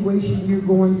situation you're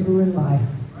going through in life,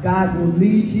 God will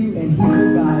lead you and he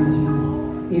will guide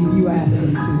you if you ask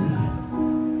him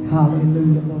to.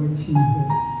 Hallelujah, Lord Jesus.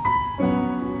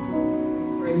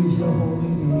 Praise your holy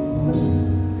name, Lord.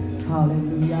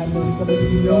 Hallelujah. I know some of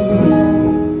you know this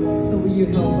song, so will you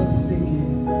help us sing it?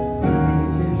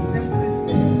 And it just simply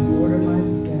says, order my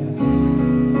steps.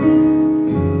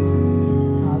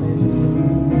 Hallelujah.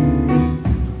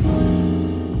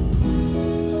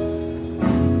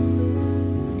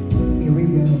 Here we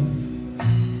go.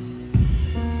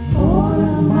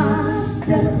 Order my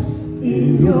steps in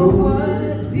your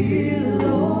word, dear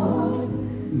Lord.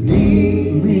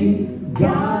 Lead me,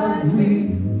 guide me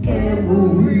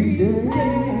every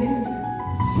day.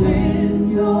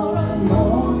 Send your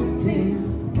anointing,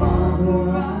 Father,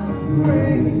 I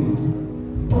pray.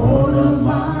 Order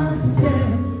my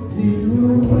steps in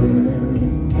your word.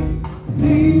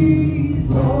 Please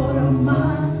order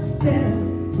my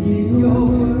steps in your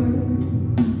word.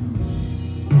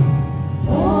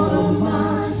 Order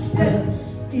my steps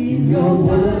in your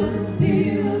word,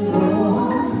 dear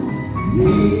Lord.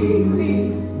 Lead me,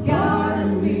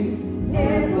 guide me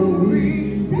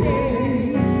every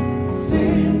day.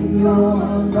 Send your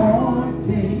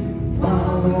anointing,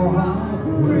 Father, I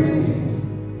pray.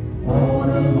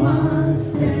 Order my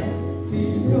steps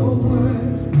in your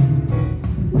word.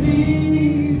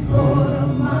 Please order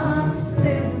my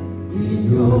steps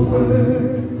in your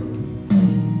word.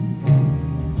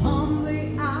 Humbly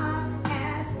I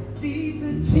ask thee to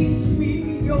teach me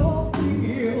your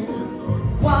will.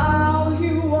 While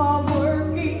you are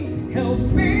working, help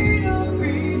me to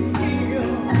be still.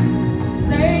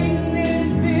 Satan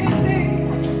is busy,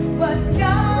 but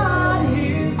God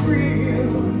is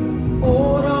real.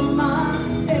 Order my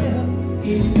steps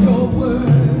in your word.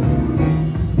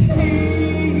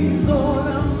 Please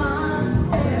order my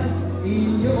steps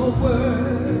in your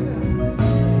word.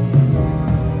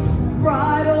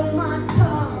 Bridle my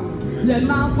tongue, let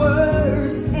my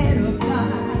words edify.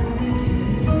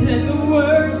 Let the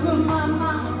words of my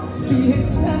mouth be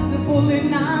acceptable in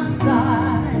thy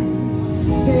sight.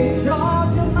 Take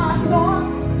charge of my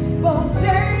thoughts, both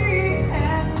day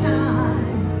and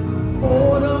night.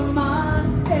 Order my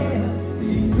steps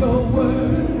in your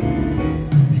word.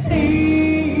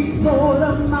 Please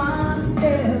order my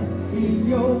steps in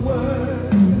your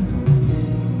word.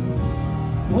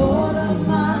 Order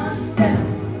my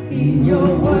steps in your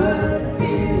word,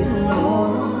 dear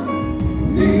Lord.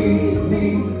 Lead me,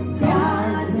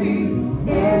 guide me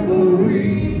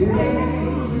every day.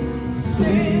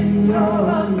 Send your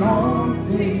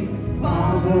anointing,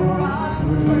 Father, I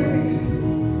pray.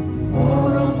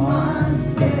 Order my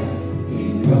steps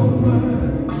in your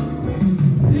word.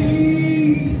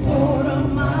 Please order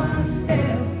my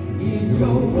steps in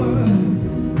your word.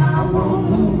 I want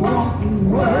to walk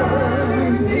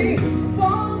worthy,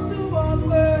 want to walk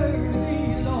worthy,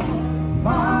 Lord.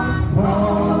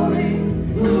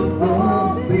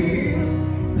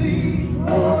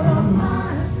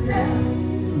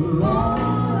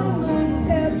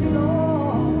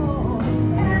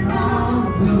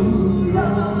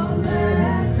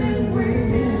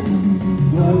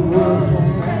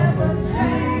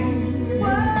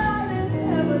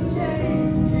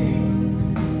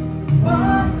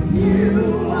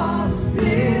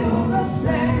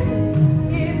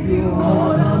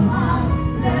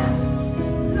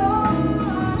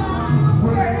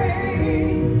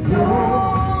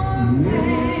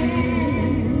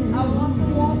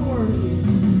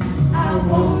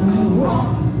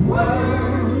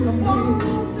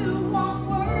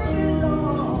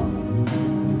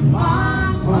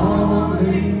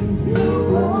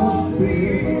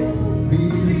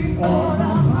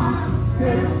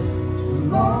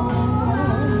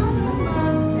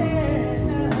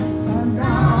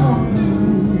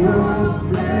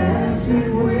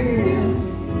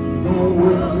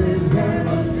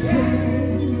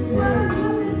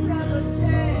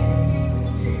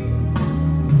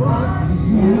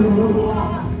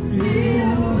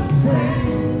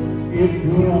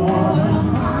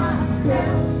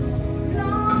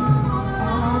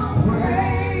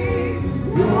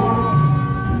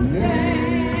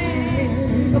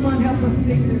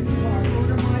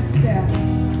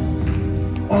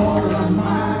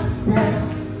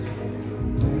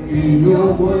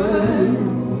 word,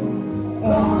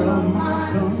 order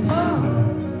my tongue.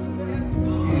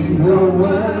 In your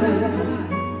word,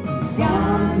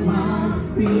 guide my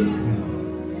feet.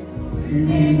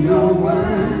 In your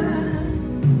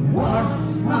word, wash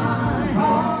my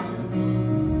heart.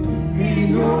 In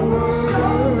your word,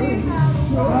 show me how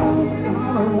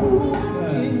to walk.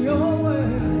 In your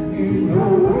word,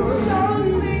 show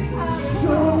me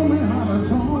how to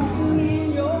talk.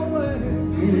 In your word,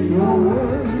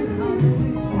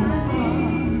 I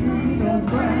need a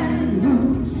brand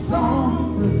new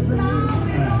song to sing.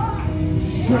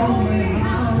 Show me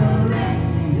how to let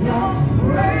your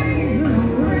praises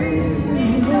ring.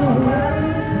 In your word,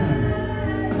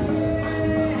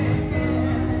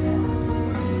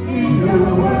 in your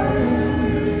word.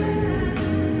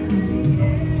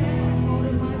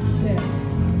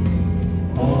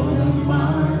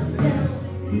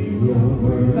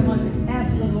 Come on,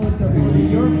 ask the Lord to order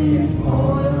your steps.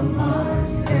 Order my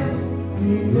steps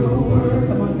in your word.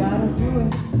 Come on, God will do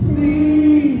it.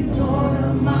 Please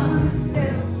order my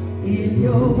steps in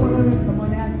your word. Come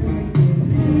on, ask Him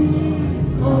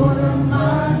again. Order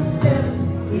my steps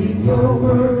in your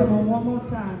word. Come on, one more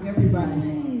time,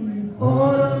 everybody.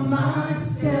 Order my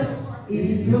steps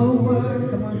in your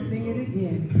word. Come on, sing it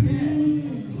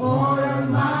again. Order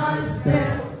my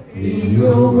steps in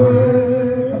your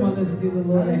word. Come on, let's give the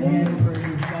Lord a hand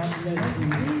praise. God bless you.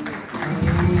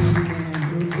 Amen.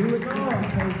 You'll do it just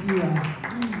because you are.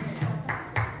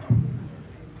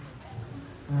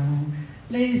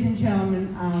 Ladies and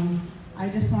gentlemen, I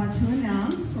just want to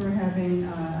announce we're having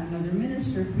another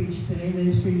minister preach today.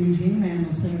 Minister Eugene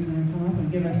Mandelson is going to come up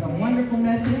and give us a wonderful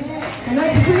message. And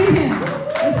let's greet him.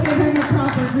 Let's give him a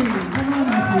proper greeting. Come on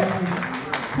up, Eugene.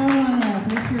 Come on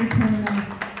up. It's your turn now.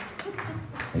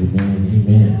 Amen,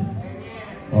 amen.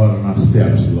 Order my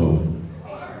steps, Lord.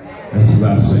 That's what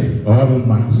I say. Order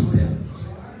my steps.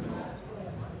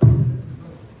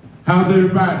 How's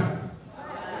everybody?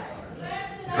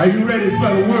 Are you ready for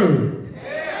the word?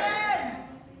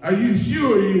 Are you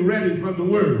sure you're ready for the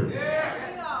word?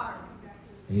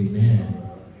 Amen.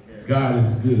 God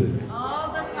is good.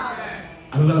 All the time.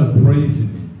 I love praising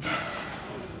Him.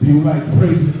 Do you like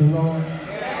praising the Lord?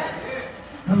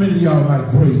 How many of y'all like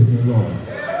praising the Lord?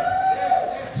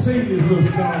 Sing this little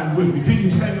song with me. Can you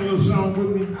sing a little song with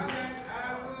me?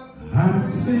 I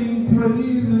sing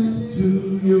praises to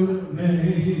your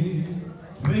name.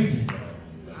 Sing it.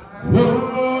 Oh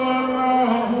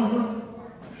Lord,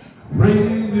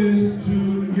 praises to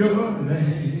your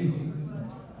name.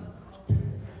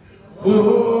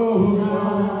 Oh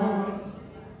Lord,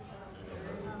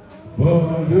 for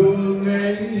your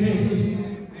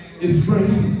name is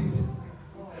great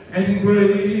and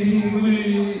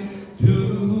greatly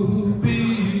to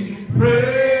be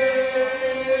praised.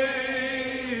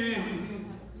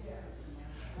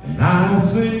 And I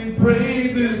sing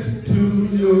praises to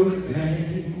your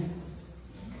name.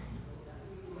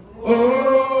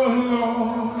 Oh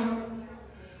Lord,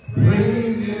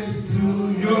 praises to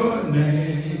your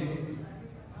name.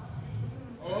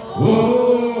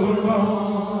 Oh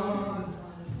Lord,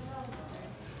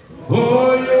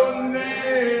 for your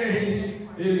name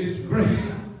is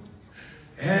great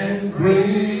and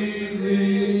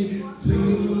greatly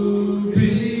to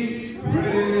be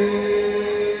praised.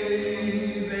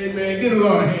 Amen. Get a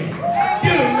Lord a hand.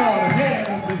 Get a Lord a hand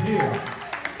up in here.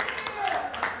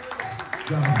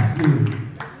 God is good.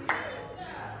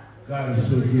 God is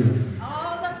so good.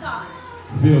 All the time.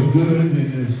 Feel good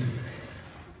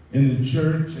in the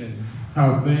church and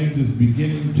how things is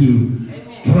beginning to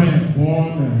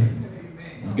transform. And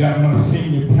got my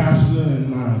senior pastor and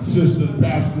my assistant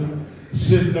pastor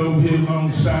sitting over here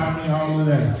alongside me. All of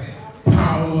that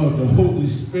power of the Holy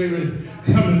Spirit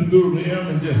coming through them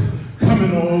and just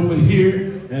coming over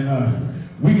here. And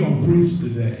we're going to preach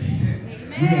today.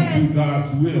 We're going to do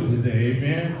God's will today.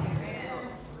 Amen.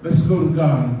 Let's go to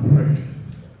God in prayer.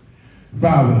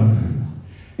 Father,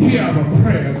 hear our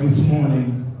prayer this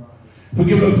morning.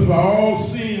 Forgive us for all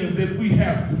sins that we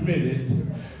have committed,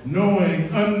 knowing,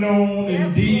 unknown,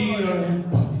 in deed, or in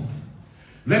thought.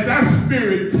 Let thy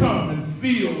spirit come and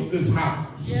fill this house.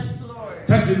 Yes, Lord.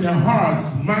 Touching the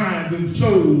hearts, minds, and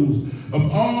souls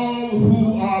of all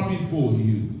who are before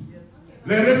you.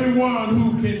 Let everyone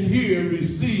who can hear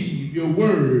receive your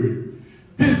word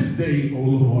this day, O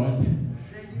Lord.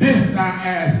 This I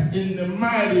ask in the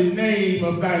mighty name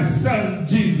of thy Son,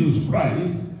 Jesus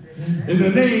Christ. In the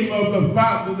name of the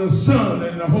Father, the Son,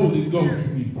 and the Holy Ghost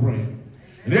we pray.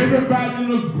 And everybody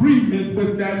in agreement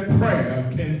with that prayer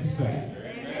can say,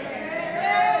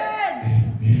 Amen.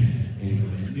 Amen.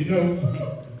 Amen. You know,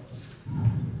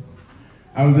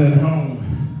 I was at home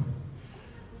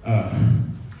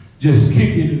just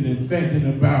kicking and thinking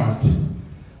about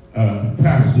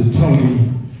Pastor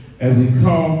Tony as he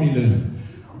called me to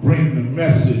bring the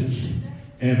message.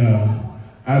 And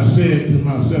I said to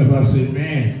myself, I said,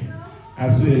 man, I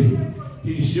said,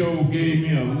 he sure gave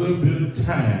me a little bit of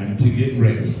time to get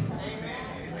ready.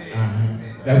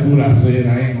 That's what I said.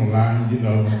 I ain't gonna lie. You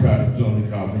know, when Pastor Tony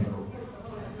called me,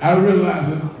 I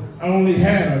realized that I only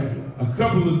had a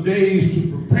couple of days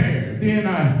to prepare. Then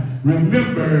I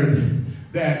remembered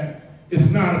that it's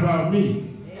not about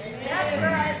me. That's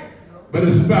right. But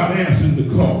it's about answering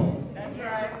the call. That's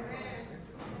right.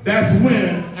 That's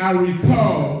when I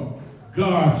recall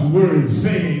God's word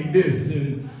saying this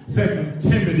in 2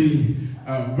 Timothy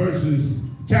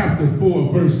chapter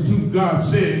 4, verse 2. God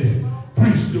said,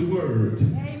 preach the word.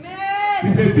 Amen.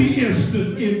 He said, be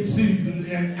instant in season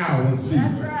and out of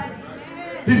season. That's right.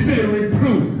 Amen. He said,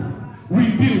 reprove,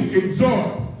 rebuke,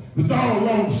 exhort with all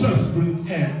long suffering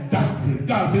and doctrine.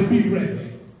 God said, be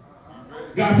ready.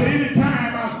 God said,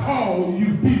 anytime I call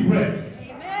you, be ready.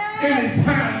 Amen.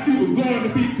 Anytime you are going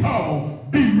to be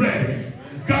called, be ready.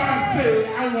 God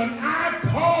said, when I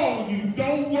call you,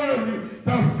 don't worry,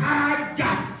 because I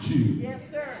got you.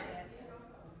 Yes, sir.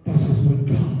 This is what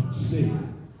God said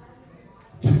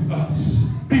to us.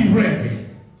 Be ready.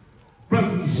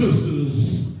 Brothers and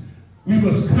sisters, we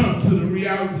must come to the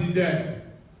reality that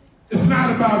it's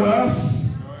not about us.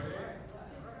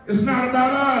 It's not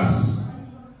about us.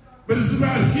 But it's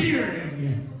about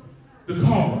hearing the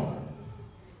call.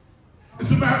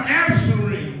 It's about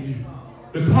answering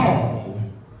the call.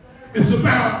 It's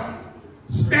about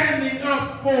standing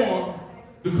up for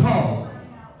the call.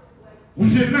 We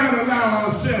should not allow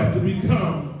ourselves to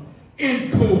become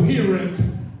incoherent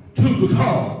to the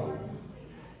call.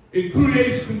 It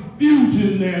creates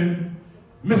confusion and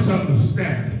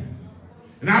misunderstanding.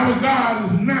 And our God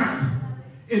is not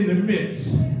in the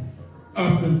midst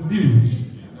of confusion.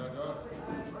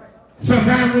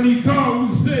 Sometimes when he calls,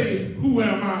 we say, who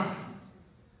am I?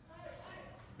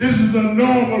 This is the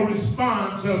normal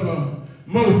response of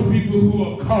most people who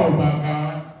are called by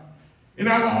God. In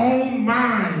our own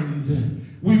minds,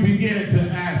 we begin to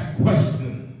ask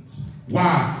questions.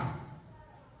 Why?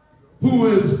 Who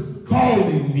is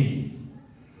calling me?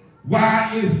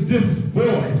 Why is this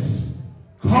voice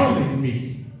calling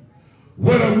me?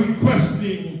 What are we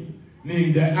questioning?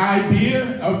 The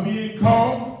idea of being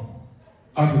called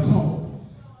or the call?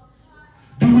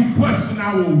 Do we question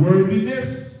our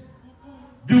worthiness?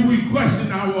 Do we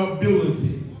question our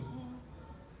ability?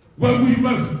 What we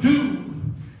must do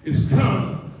is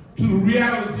come to the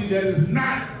reality that it's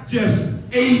not just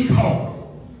a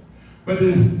call, but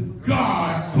it's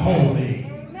God calling.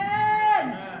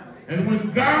 Amen. And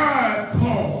when God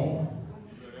calls,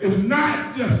 it's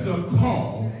not just a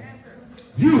call.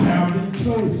 You have been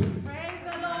chosen. Praise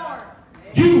the Lord.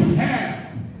 You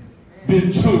have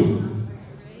been chosen.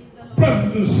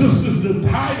 Brothers and sisters, the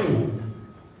title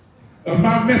of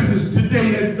my message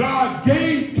today that God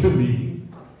gave to me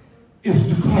is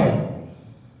the call.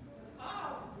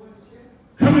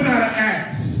 Coming out of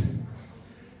Acts,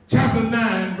 chapter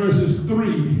 9, verses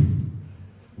 3,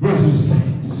 verses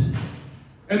 6.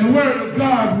 And the word of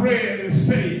God read and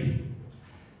said,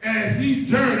 as he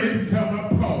journeyed, talking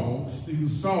about Paul, he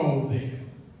was Saul then.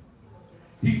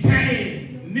 He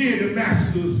came near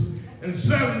Damascus, and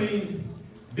suddenly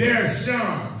there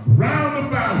shone round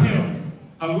about him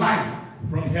a light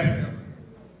from heaven.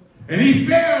 And he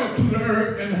fell to the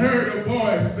earth and heard a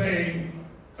voice saying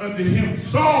unto him,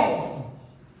 Saul,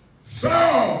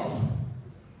 Saul,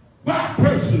 why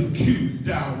persecute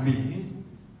thou me?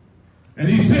 And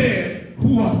he said,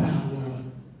 who art thou, Lord?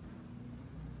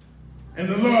 And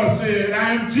the Lord said,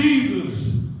 I am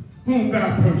Jesus, whom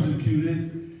thou persecuted.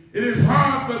 It is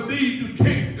hard for thee to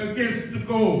kick against the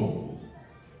goal.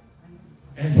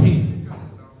 And he,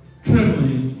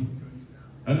 trembling,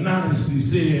 anonymously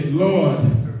said, Lord,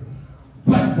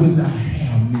 what would thou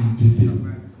have me to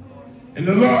do? And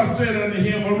the Lord said unto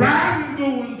him, arise and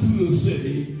go into the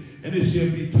city, and it shall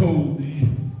be told thee.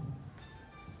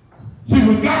 See,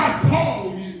 when God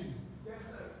called you,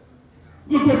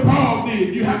 look what Paul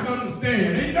did. You have to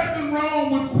understand, ain't nothing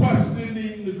wrong with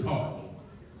questioning the call.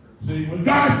 See, when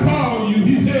God called you,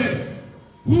 he said,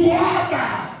 who art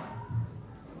thou?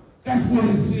 That's what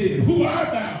he said. Who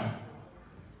art thou?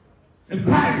 And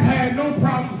Christ had no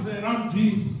problem saying, I'm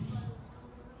Jesus.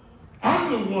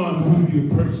 I'm the one whom you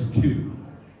persecute.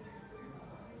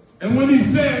 And when he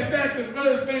said that, the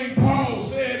first thing Paul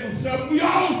said was something we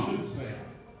all should say.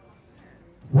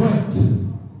 What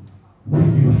will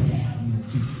you have me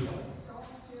do?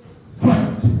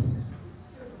 What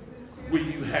will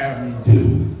you have me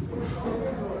do?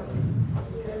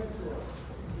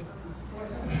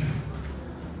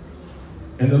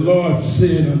 And the Lord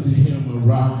said unto him,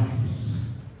 Arise,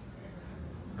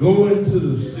 go into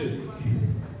the city,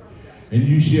 and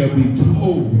you shall be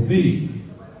told thee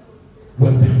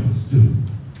what thou must do.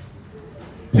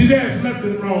 See, there's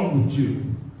nothing wrong with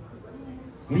you.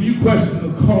 When you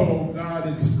question the call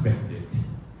God expected,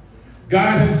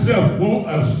 God himself wants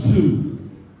us to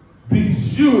be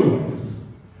sure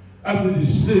of the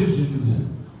decisions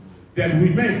that we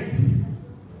make.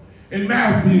 In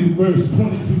Matthew verse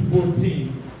 22:14,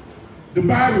 the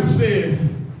Bible says,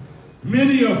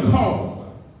 many are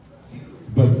called,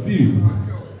 but few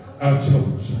are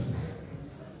chosen.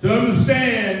 To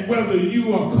understand whether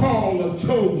you are called or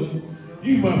chosen,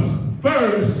 you must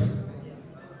first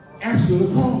answer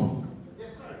the call.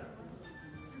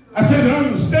 I said to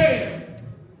understand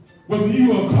whether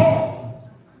you are called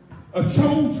or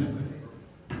chosen,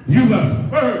 you must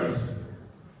first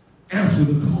answer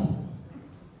the call.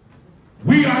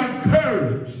 We are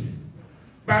encouraged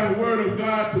by the word of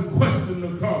God to question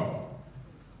the call.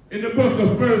 In the book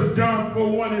of 1 John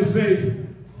 4:1 it says,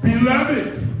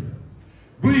 Beloved,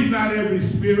 believe not every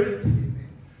spirit,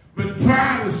 but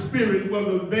try the spirit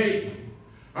whether they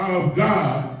are of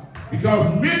God,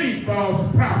 because many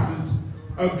false prophets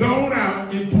are gone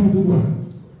out into the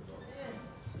world.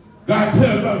 God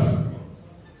tells us,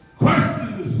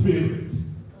 question the spirit.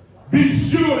 Be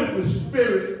sure in the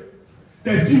spirit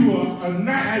that you are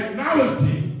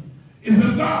acknowledging is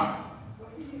of God.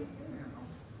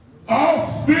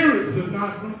 All spirits are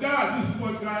not from God. This is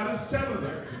what God is telling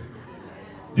us.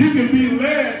 You can be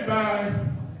led by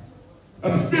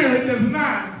a spirit that's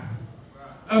not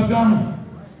of God.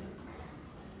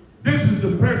 This is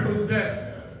the purpose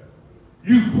that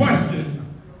you question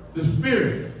the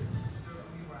spirit.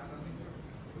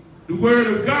 The word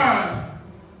of God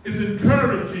is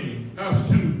encouraging us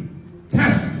to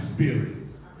test the spirit.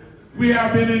 We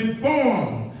have been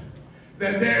informed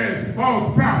that there is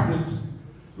false prophets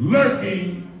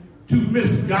lurking to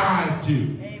misguide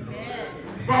you. Amen.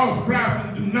 False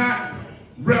prophets do not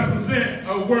represent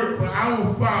a work for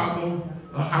our Father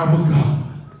or our God.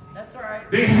 That's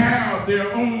right. They have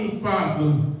their own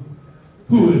father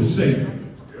who is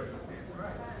Satan.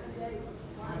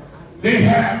 They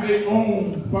have their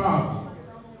own father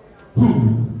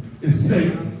who is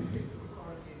Satan.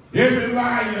 Every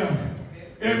liar,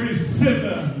 every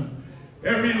sinner,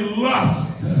 every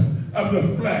lust of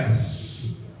the flesh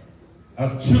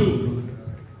are children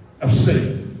of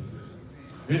Satan.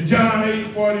 In John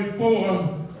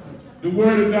 8:44, the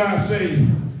word of God says,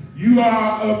 you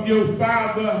are of your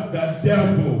father the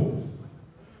devil,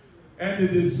 and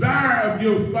the desire of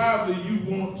your father you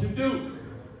want to do.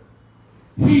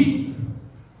 He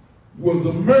was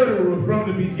a murderer from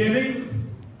the beginning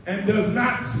and does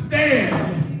not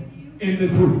stand in the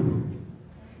truth,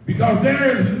 because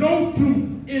there is no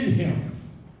truth in him.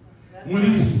 When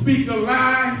he speaks a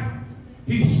lie,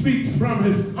 he speaks from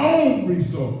his own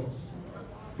resource,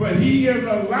 for he is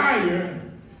a liar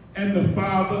and the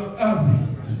father of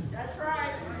it. That's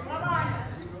right. Come on.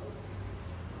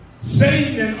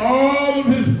 Satan and all of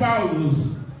his followers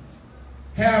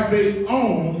have their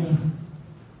own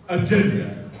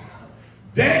agenda.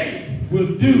 They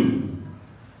will do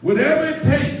whatever it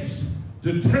takes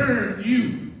to turn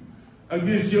you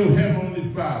against your heavenly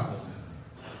Father.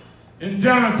 In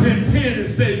John 10:10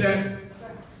 it says that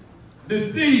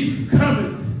the thief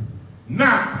cometh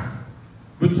not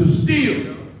but to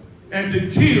steal and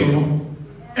to kill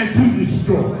and to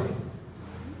destroy.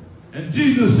 And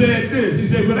Jesus said this, he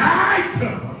said, but I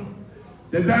come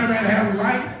that thou might have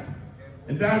life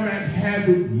and thou might have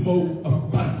it more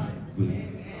abundantly.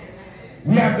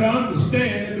 We have to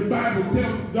understand that the Bible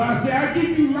tells us, God said, I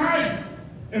give you life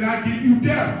and I give you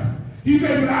death. He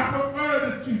said, but I prefer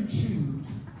that you choose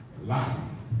life.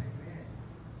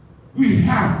 We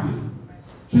have to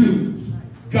choose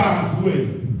God's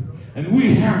way. And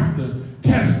we have to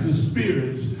test the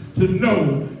spirits to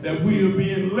know that we are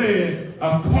being led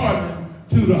according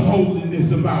to the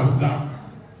holiness of our God.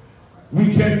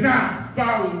 We cannot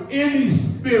follow any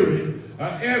spirit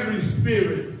or every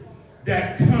spirit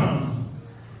that comes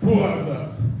towards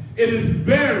us. It is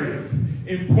very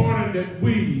important that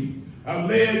we are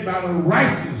led by the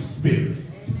righteous spirit.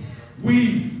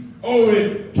 We owe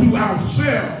it to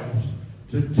ourselves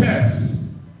to test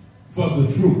for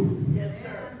the truth. Yes,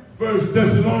 sir. 1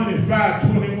 Thessalonians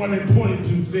 5:21 and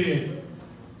 22 said,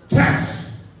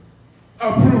 test,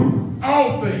 approve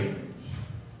all things,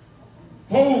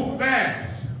 hold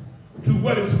fast to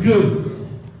what is good,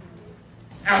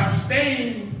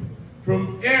 abstain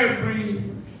from every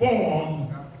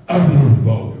form of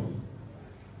evil.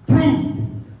 Proof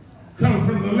comes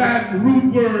from the Latin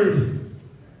root word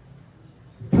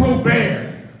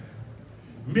probare,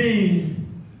 means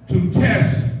to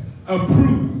test,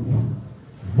 approve,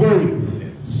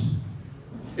 worthiness.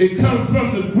 It comes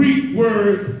from the Greek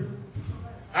word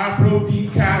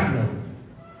aprodikano,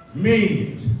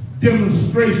 means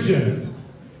demonstration,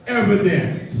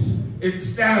 evidence,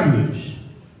 establish,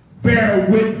 bear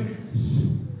witness.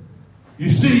 You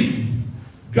see,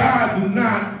 God does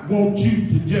not want you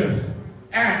to just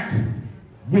act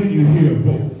when you hear a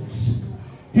voice.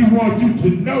 He wants you to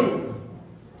know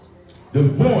the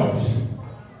voice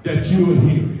that you are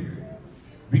hearing.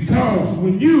 Because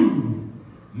when you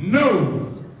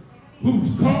know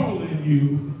who's calling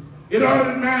you, it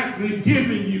automatically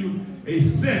giving you a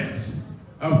sense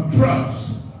of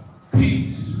trust,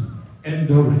 peace, and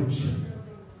direction.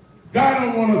 God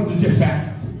don't want us to just act.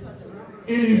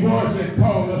 Any voice that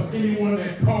calls us, anyone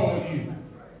that calls you,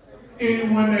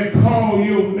 anyone that calls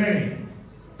your name,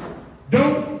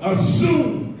 don't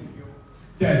assume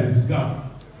that is God.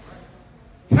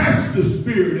 Test the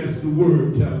spirit, as the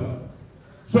word tells us,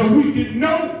 so we can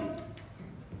know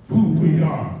who we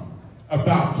are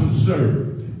about to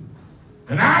serve.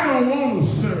 And I don't want to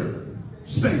serve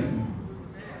Satan.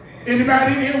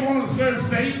 Anybody in here want to serve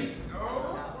Satan?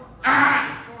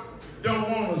 I don't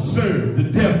want to serve the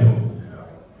devil.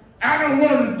 I don't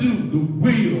want to do the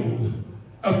will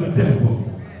of the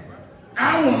devil.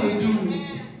 I want to do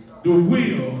the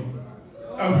will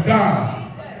of God.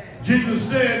 Jesus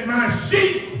said, my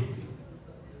sheep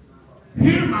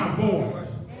hear my voice.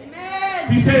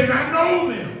 Amen. He said, I know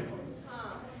them,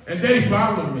 and they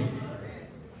follow me.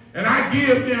 And I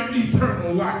give them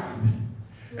eternal life,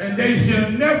 and they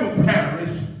shall never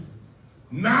perish,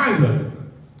 neither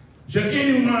shall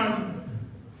anyone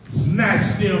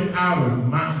snatch them out of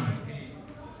mine.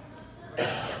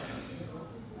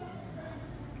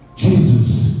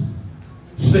 Jesus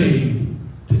saved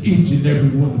to each and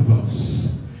every one of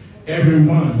us,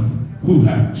 everyone who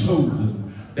have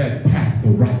chosen that path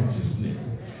of righteousness,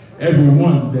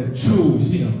 everyone that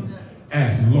chose him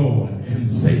as Lord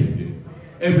and Savior,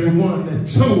 everyone that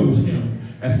chose him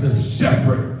as a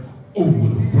shepherd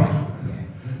over the flock.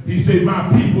 He said, my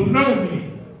people know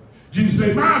me. Jesus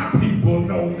said, my people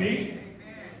know me.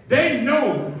 They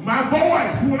know my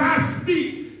voice. When I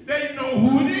speak, they know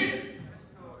who it is.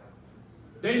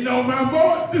 They know my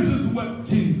voice. This is what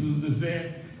Jesus is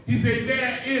saying. He said,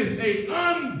 there is an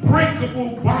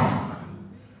unbreakable bond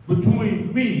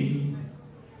between me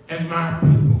and my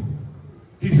people.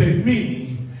 He said,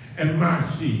 me and my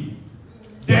sheep.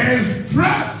 There is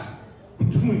trust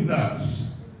between us.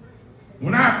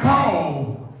 When I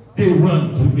call, they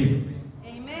run to me.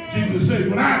 Amen. Jesus said,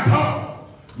 when I call,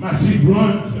 my sheep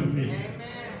run to me. Amen.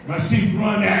 My sheep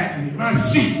run at me. My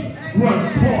sheep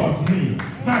run towards me.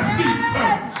 My sheep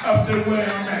come up to where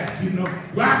I'm at, you know,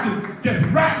 where I can just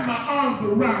wrap my arms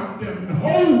around them and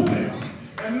hold them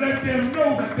and let them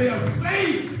know that they are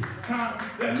saved.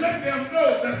 And let them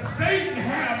know that Satan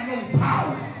has no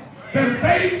power. That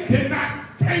Satan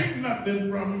cannot take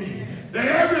nothing from me. That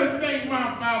everything my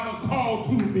Father called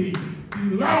to me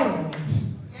belongs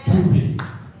to me.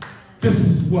 This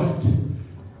is what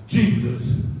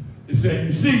Jesus is saying.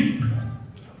 You see,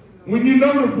 when you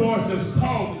know the voice that's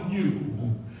calling you,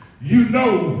 you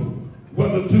know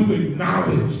whether to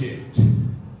acknowledge it.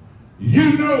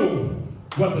 You know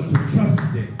whether to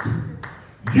trust it.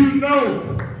 You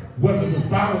know whether to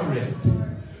follow it.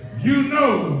 You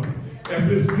know if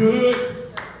it's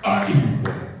good or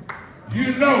evil.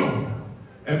 You know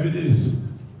if it is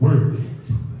worth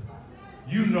it.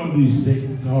 You know these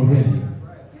things already.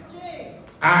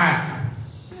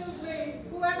 Excuse me,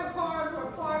 whoever cars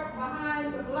were parked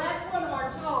behind the black one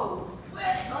are towed.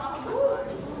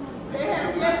 They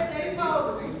have just, they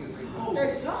towed.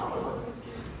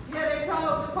 Yeah, they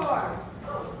towed the cars.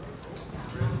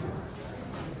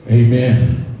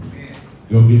 Amen.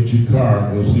 Go get your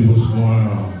car, go see what's going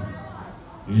on.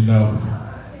 You know,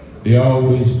 they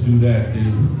always do that.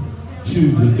 They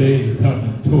choose a day to come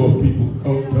and tow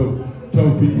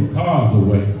people's cars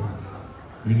away.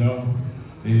 You know,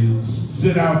 they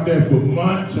sit out there for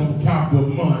months on top of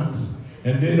months,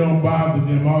 and they don't bother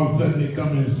them. All of a sudden, they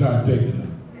come in and start taking them.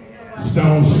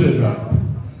 Stone sit up.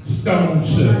 Stone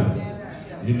sit up.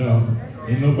 You know,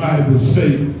 ain't nobody was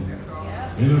Satan.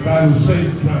 Ain't nobody was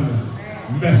Satan trying to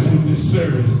mess with this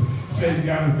service. Satan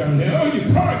got him coming here. Oh,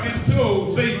 your car getting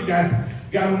towed. Satan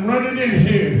got him running in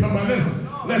here. Come on,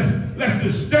 let's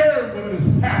disturb what this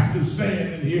pastor's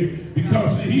saying in here,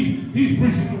 because he's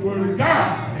preaching the word of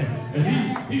God, and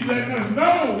he's letting us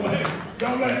know. Hey,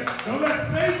 don't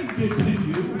let Satan get to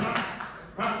you.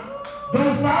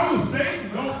 Don't follow Satan.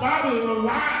 Don't follow the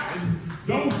lies.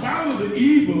 Don't follow the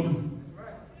evil.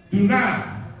 Do not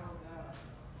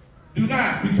Do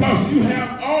not, because you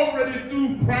have already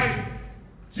through Christ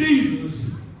Jesus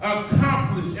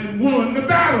accomplished and won the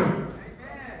battle.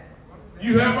 Amen.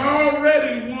 You have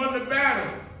already won the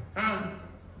battle.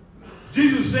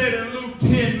 Jesus said in Luke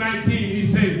 10:19, he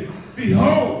said,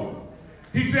 behold,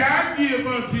 he said, I give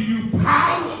unto you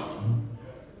power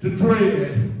to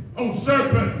tread on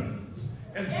serpents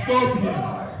and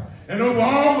scorpions and over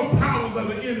all the powers of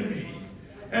the enemy.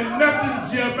 And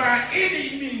nothing shall by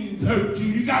any means hurt you.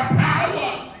 You got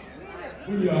power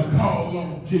when you are called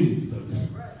on Jesus.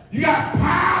 You got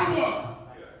power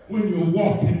when you're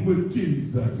walking with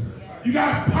Jesus. You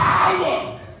got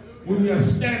power when you're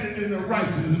standing in the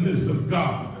righteousness of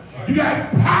God. You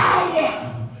got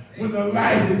power when the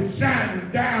light is shining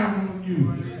down on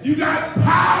you. You got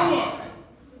power.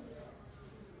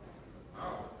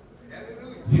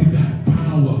 You got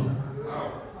power.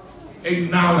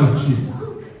 Acknowledge it.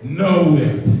 Know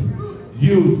it.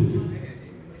 Use it.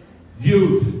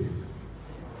 Use it.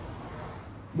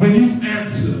 When you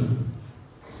answer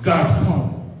God's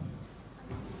call,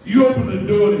 you open a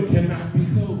door that cannot be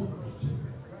closed.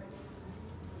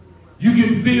 You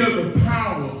can feel the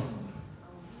power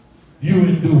you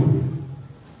endure.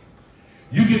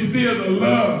 You can feel the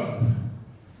love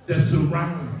that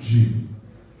surrounds you.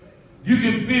 You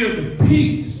can feel the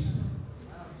peace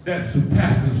that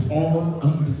surpasses all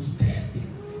understanding.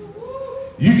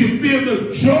 You can feel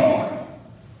the joy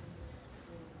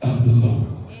of the Lord.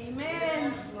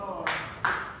 Amen. Lord.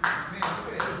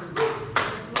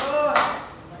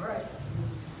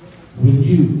 When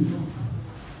you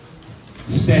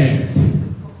stand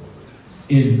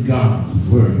in God's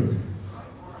word,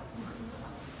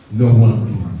 no one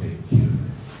can take you.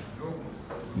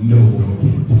 No one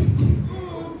can take you.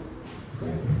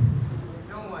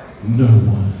 No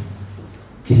one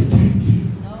can take you.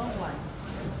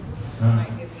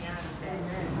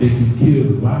 They can kill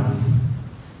the body,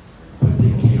 but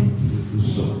they can't kill the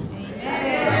soul.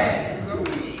 Amen.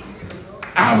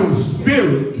 Our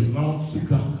spirit belongs to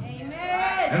God.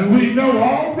 Amen. And we know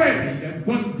already that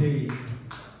one day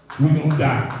we're going to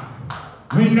die.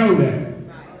 We know that.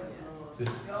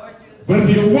 But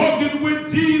if you're walking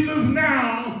with Jesus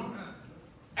now,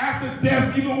 after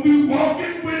death, you're going to be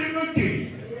walking with him again.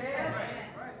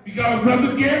 Because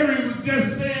Brother Gary was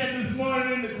just saying this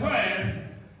morning in the class,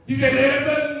 he said there's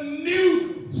a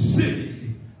new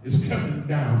city is coming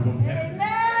down from heaven.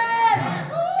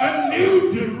 Amen. A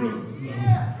new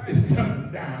Jerusalem is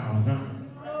coming down.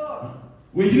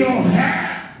 Where you don't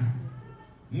have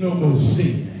no more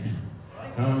sin.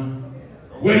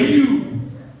 Where you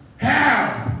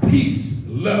have peace,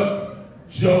 love,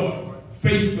 joy,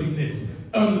 faithfulness,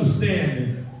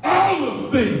 understanding, all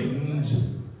the things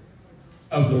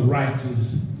of the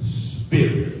righteous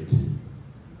spirit.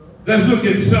 Let's look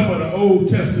at some of the Old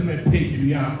Testament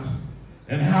patriarchs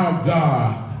and how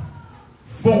God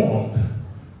formed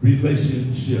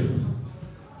relationships.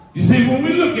 You see, when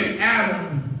we look at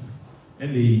Adam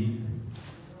and Eve,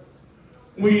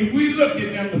 we look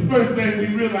at them, the first thing we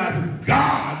realize is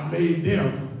God made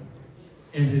them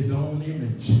in his own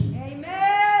image. Amen.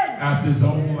 After his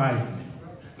own likeness.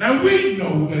 Now we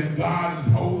know that God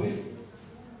is holy.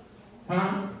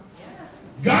 Huh? Yes.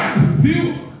 God is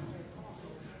pure.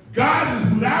 God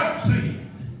is without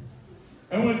sin.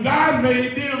 And when God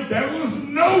made them, there was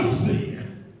no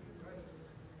sin.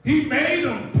 He made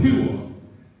them pure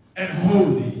and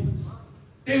holy.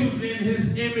 They was in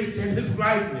his image and his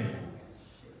likeness.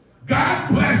 God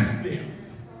blessed them.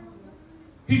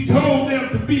 He told them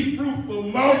to be fruitful,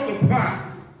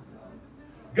 multiply.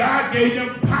 God gave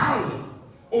them power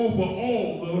over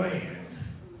all the land,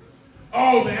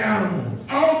 all the animals,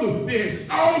 all the fish,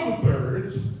 all the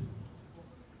birds.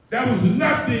 There was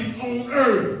nothing on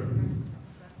earth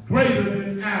greater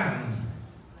than Adam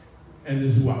and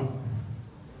his wife.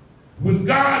 When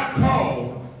God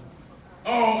called,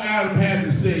 all Adam had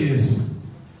to say is,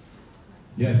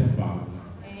 yes, Father.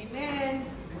 Amen.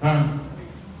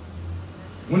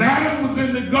 When Adam was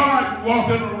in the garden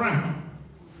walking around,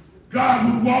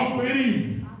 God would walk with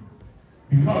him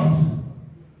because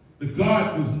the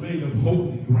garden was made of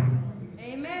holy ground.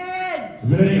 Amen.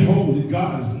 If it ain't holy,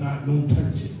 God is not going to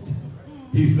touch it.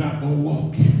 He's not going to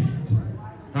walk in it.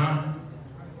 Huh?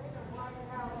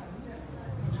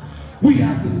 We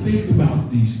have to think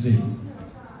about these things.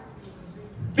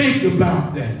 Think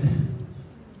about that.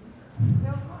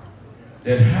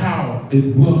 That how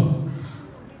it was.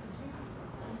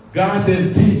 God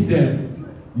didn't take that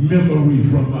memory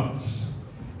from us.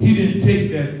 He didn't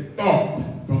take that thought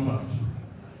from us.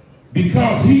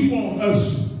 Because he wants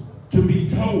us to be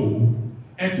told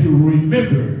and to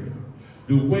remember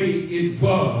the way it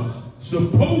was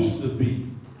supposed to be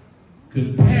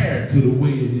compared to the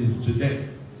way it is today.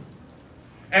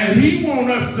 And he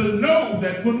wants us to know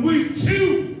that when we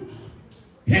choose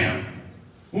him,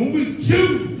 when we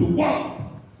choose to walk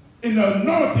in the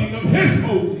anointing of his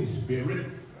Holy Spirit,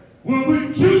 when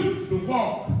we choose to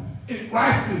walk in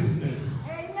righteousness,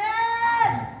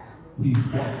 amen, he's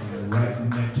walking right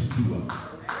next to us.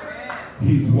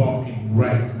 He's walking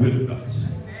right with us.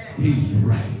 He's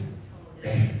right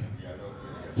there.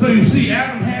 So you see,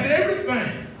 Adam had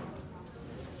everything.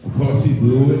 Of course, he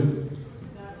blew it.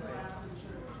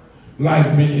 Like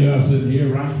many of us in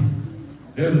here, right?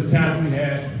 There was a time we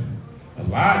had a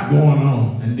lot going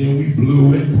on, and then we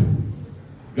blew it.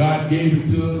 God gave it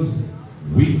to us.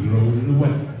 We threw it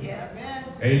away. Yeah.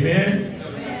 Amen?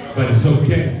 Amen? But it's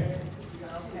okay.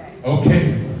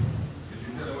 Okay.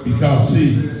 Because,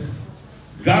 see,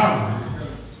 God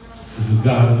is a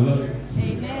God of love.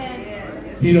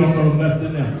 Amen. He don't know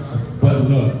nothing else but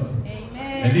love.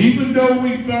 Amen. And even though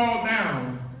we fall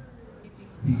down,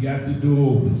 he got the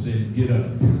door open and said, get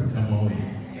up, come on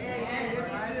in.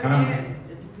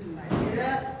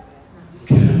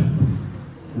 Get up,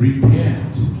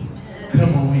 repent,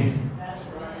 come on in.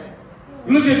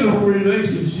 Look at the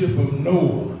relationship of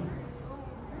Noah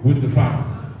with the Father.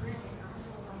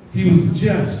 He was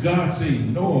just. God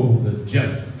said Noah was a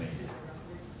just man.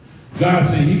 God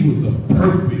said he was a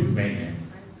perfect man.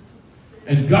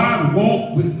 And God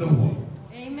walked with Noah.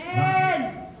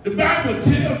 Amen. The Bible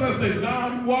tells us that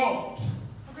God walked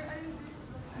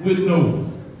with Noah.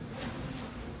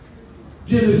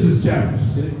 Genesis chapter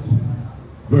 6,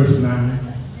 verse 9.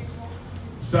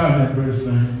 Starting at verse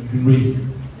 9, you can read.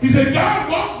 He said, God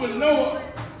walked with Noah.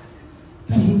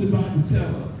 That's what the Bible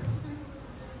tells us.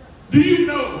 Do you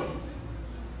know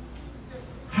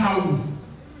how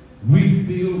we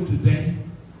feel today?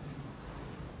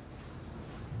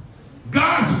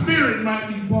 God's Spirit might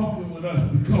be walking with us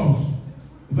because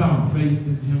of our faith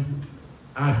in him,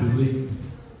 I believe.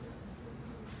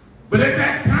 But at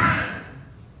that time,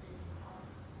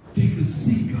 they could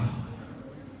see God.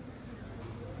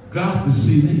 God could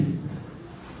see them.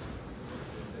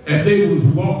 And they was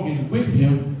walking with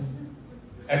him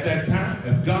at that time.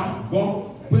 If God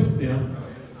walked with them,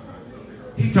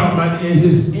 he talking about in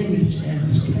his image and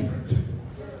his character.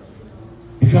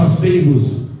 Because they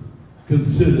was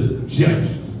considered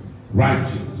just,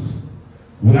 righteous,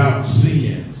 without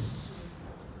sin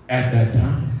at that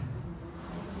time.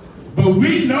 But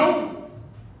we know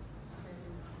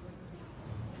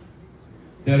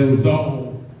that it was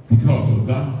all because of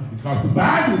God. Because the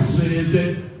Bible says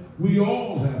that we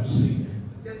all have sinned.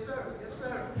 Yes, sir. Yes,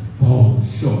 sir. And fall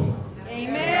short.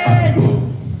 Amen. Of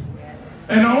glory.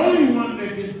 And the only one that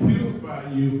can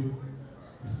purify you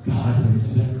is God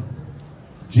himself.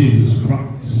 Jesus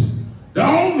Christ. The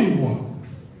only one.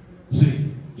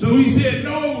 See? So he said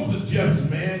Noah was a just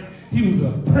man. He was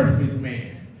a perfect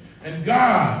man. And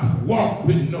God walked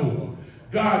with Noah.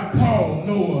 God called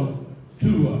Noah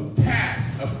to a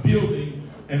task of building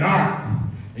an ark.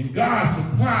 And God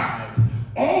supplied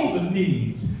all the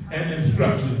needs and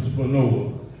instructions for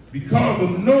Noah. Because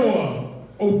of Noah's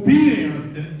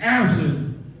obedience and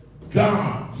answering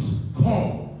God's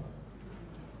call.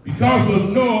 Because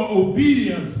of Noah's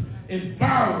obedience in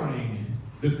following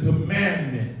the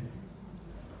commandment.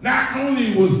 Not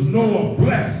only was Noah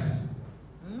blessed,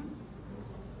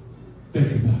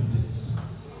 think about this.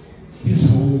 His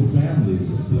whole family was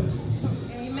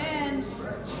blessed. Amen.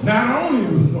 Not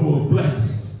only was Noah blessed,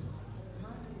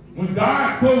 when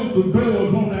God closed the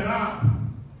doors on that ark,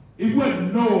 it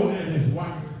wasn't Noah and his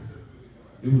wife.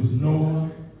 It was Noah,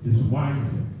 his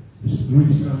wife, his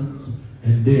 3 sons,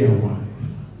 and their wife.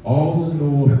 All the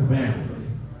Noah family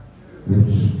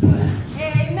was blessed.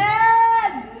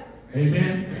 Amen.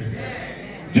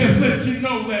 Amen. Just let you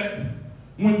know that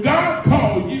when God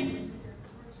called you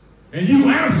and you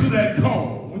answer that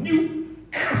call, when you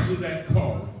answer that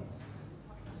call,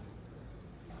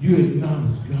 you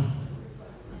acknowledge God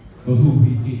for who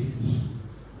he is.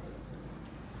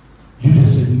 You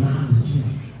just acknowledge him.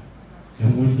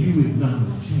 And when you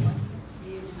acknowledge him,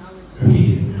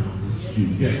 he acknowledges you.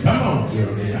 Yeah, come on,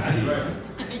 Jeremy.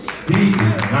 He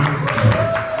acknowledges you.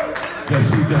 Yes,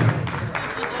 he does.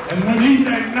 And when he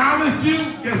acknowledges you,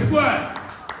 guess what?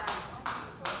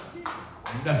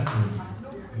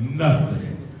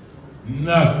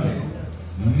 Nothing,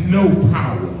 no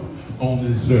power on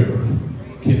this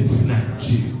earth can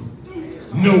snatch you.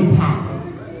 No power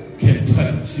can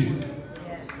touch you.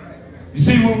 You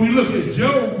see, when we look at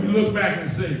Job, we look back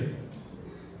and say,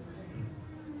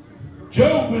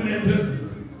 Job went into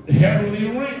the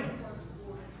heavenly realm.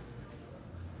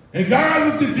 And God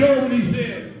looked at Job and he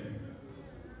said,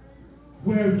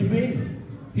 where have you been?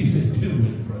 He said, to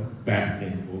and fro, back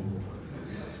and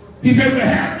forth. He said, but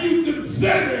have you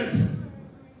considered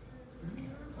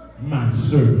my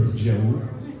servant Job?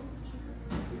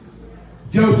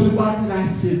 Job said, why did I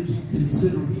say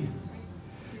consider him?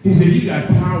 He said, you got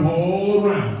power all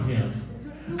around him.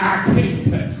 I can't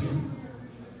touch him.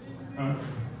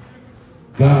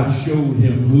 God showed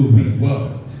him who he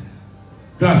was.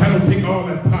 God said, I don't take all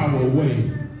that power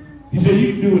away. He said,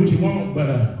 you can do what you want,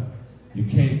 but you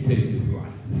can't take his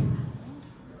life.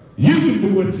 You can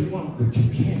do what you want, but you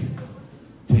can't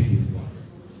take his life.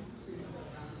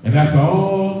 And after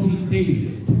all he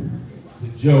did to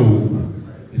Job,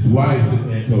 his wife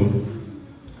told him,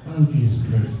 why don't you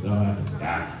just curse God and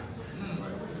die?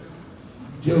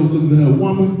 Job looked at her,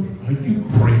 woman, are you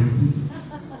crazy?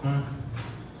 Huh?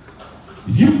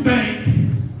 You think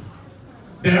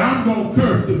that I'm going to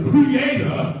curse the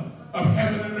creator of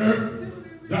heaven and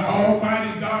earth, the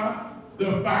almighty God,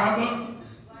 the Father?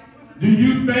 Do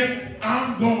you think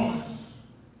I'm going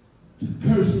to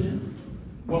curse him?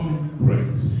 Woman, you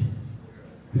crazy.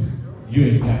 You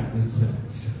ain't got no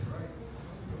sense.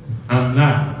 I'm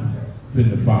not going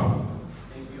to follow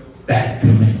that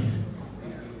command.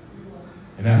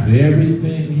 And after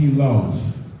everything he lost,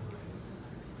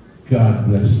 God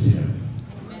blessed him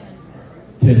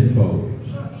tenfold.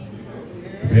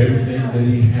 Everything that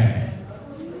he had,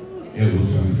 it was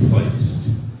replaced.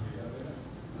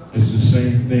 It's the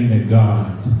same thing that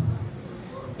God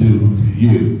do to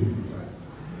you.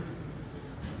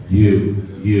 You.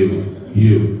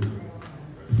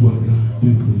 It's what God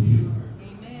do for you.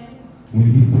 Amen. When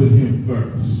you put him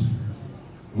first,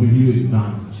 when you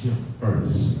acknowledge him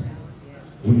first,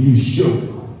 when you show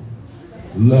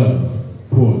love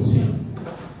towards him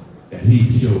that he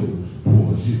shows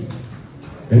towards you.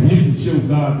 If you can show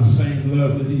God the same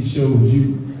love that he shows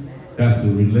you, that's a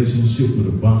relationship with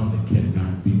a bond that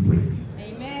cannot be broken.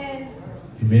 Amen.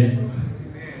 Amen.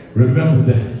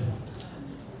 Remember that.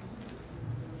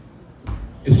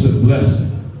 It's a blessing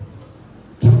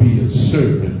to be a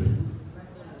servant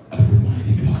of the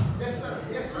mighty God. Yes, sir.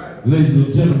 Yes, right. Ladies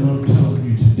and gentlemen, I'm telling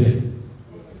you today,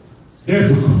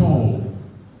 there's a call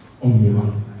on your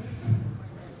life.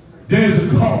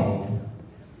 There's a call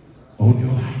on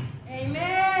your life.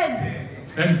 Amen.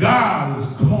 And God is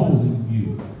calling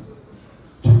you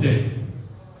today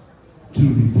to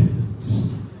repentance.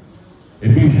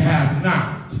 If you have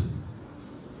not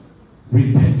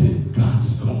repented,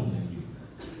 God's calling you.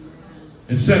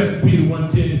 In 2 Peter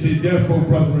 1:10, it says, therefore,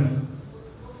 brethren,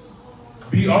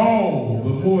 be all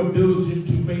the more diligent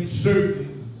to make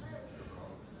certain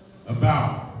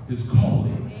about his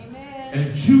calling. Amen.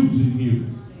 And choosing you.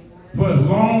 For as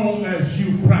long as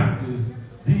you practice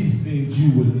these things,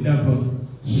 you will never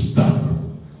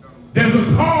stumble. There's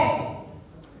a call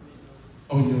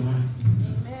on your life.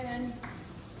 Amen.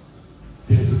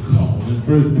 There's a call. In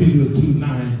 1 Peter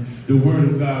 2:9, the word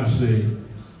of God says,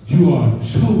 you are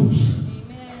chosen.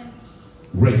 Amen.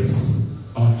 Race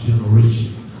or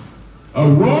generation, a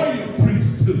royal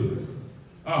priesthood,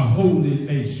 a holy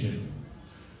nation,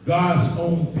 God's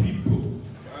own people,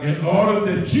 in order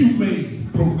that you may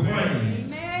proclaim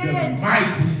the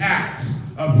mighty acts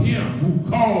of him who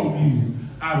called you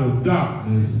out of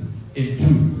darkness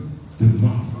into the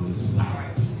marvelous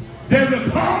light. There's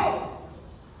a call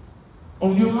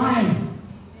on your life.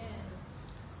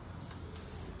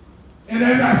 And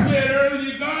as I said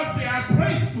earlier, God said, I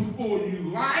placed before you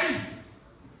life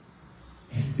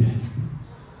and death.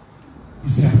 He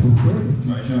said, I prefer it to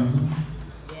you.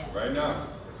 Right now.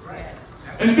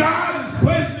 And God has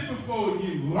placed it before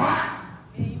you, life.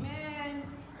 Amen.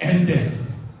 And death.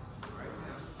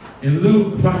 In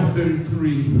Luke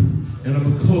 5:33, and I'm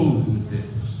going to close with this.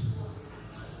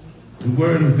 The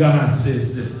word of God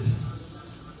says this.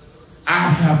 I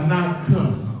have not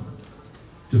come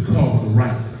to call the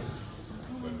righteous,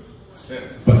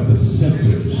 but the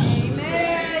sinners.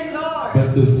 Amen, Lord.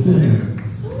 But the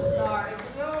sinners. Lord.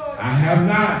 I have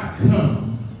not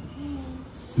come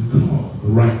to call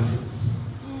the righteous,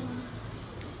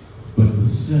 but the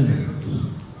sinners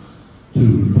to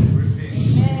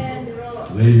repentance. Amen.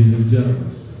 Ladies and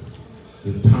gentlemen,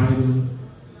 the title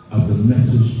of the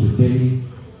message today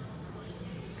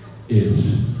is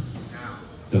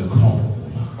The Call.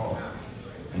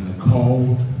 And the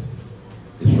call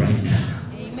is right now.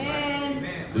 Amen.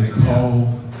 The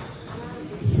call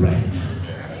is right now.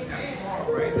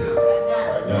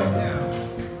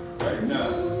 Right now.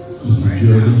 Sister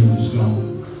Geraldine is gone.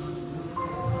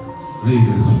 Lead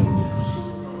us from this.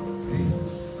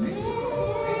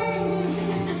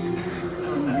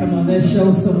 Come on, let's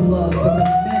show some love for the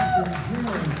message.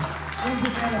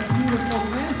 Isn't that a beautiful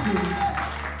message?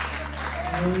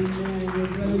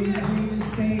 Amen.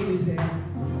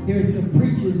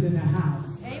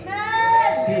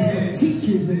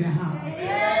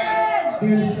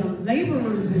 There's some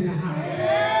laborers in the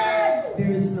house.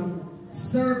 There's some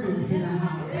servants in the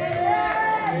house.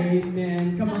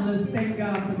 Amen. Come on, let's thank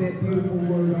God for that beautiful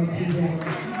word on today.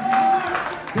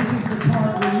 This is the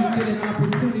part where you get an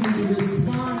opportunity to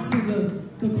respond to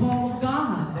the call of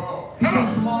God.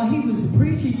 Because while he was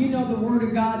preaching, you know the word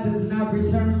of God does not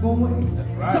return void.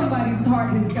 Somebody's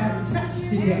heart has gotten touched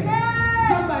today.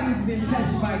 Somebody's been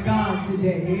touched by God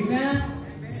today. Amen.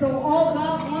 So all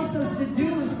God wants us to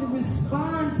do is to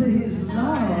respond to his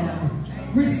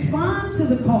love. Respond to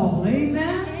the call.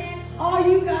 Amen. All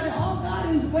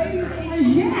God is waiting for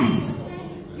is yes.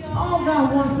 All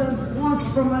God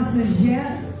wants from us is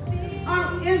yes.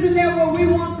 Isn't that what we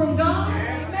want from God?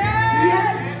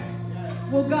 Yes.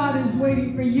 Well, God is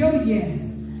waiting for your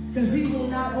yes, because he will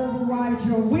not override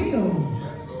your will.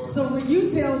 So when you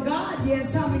tell God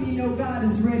yes, how many know God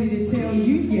is ready to tell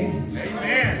you yes?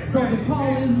 Amen. So the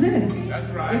call is this. That's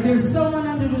right. If there's someone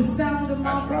under the sound of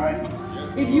my voice,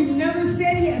 if you've never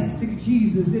said yes to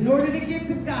Jesus, in order to get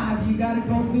to God, you got to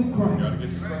go through Christ.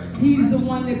 He's the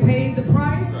one that paid the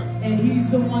price, and he's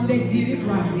the one that did it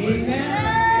right.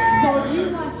 Amen. So if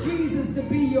you want Jesus to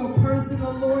be your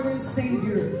personal Lord and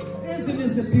Savior, isn't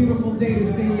this a beautiful day to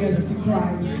say yes to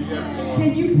Christ?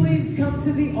 Can you please come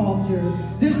to the altar?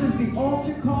 This is the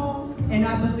altar call, and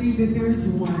I believe that there's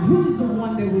one. Who's the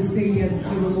one that will say yes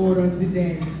to the Lord on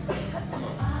today?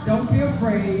 Don't be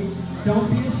afraid. Don't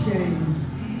be ashamed.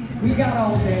 We got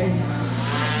all day.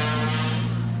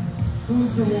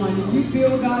 Who's the one? If you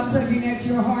feel God tugging at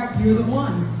your heart, you're the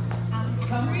one.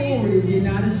 Come forward if you're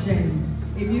not ashamed.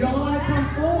 If you don't want to come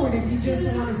forward, if you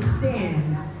just want to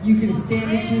stand, you can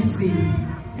stand at your seat.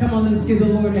 Come on, let's give the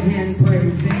Lord a hand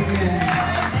praise. Amen.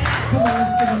 Come on,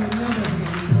 let's give him another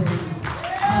hand praise.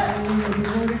 Hallelujah.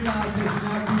 The word of God does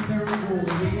not return void.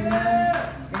 Amen.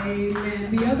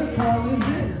 Amen. The other call is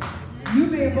this. You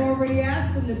may have already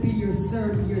asked him to be your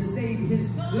servant, your savior,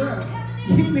 his girl.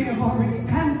 You may have already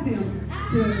asked him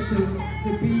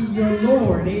to be your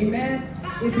Lord. Amen.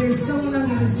 If there's someone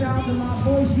under the sound of my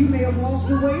voice, you may have walked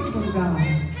away from God.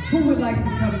 Who would like to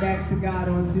come back to God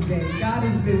on today? God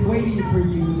has been waiting for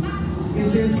you.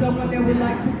 Is there someone that would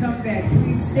like to come back?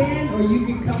 Please stand, or you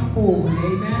can come forward.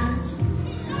 Amen.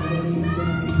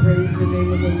 Praise the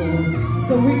name of the Lord.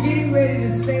 So we're getting ready to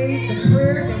say the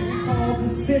prayer that we call the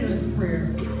sinner's prayer.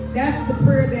 That's the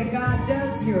prayer that God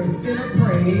does here, a sinner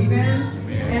pray. Amen.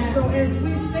 And so as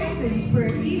we say this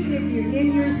prayer, even if you're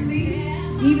in your seat,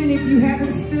 even if you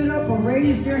haven't stood up or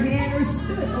raised your hand or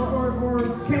stood or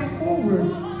came forward,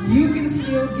 you can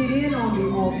still get in on the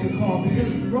altar call,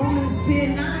 because Romans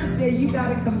 10:9 says you got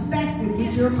to confess it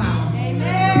with your mouth.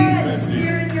 Amen. Be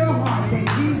sincere in your heart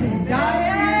that Jesus died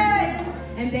for your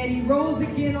sin and that he rose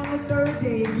again on the third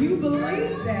day. If you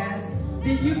believe that,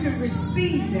 then you can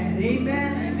receive that.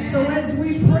 Amen. So as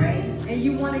we pray and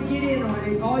you want to get in on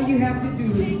it, all you have to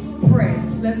do is pray.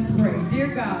 Let's pray.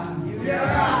 Dear God,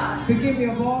 forgive me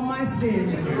of all my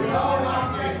sins.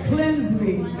 Cleanse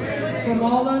me from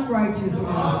all unrighteousness.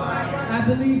 I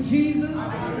believe Jesus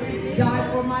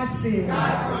died for my sins.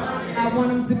 I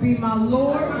want him to be my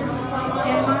Lord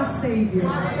and my Savior.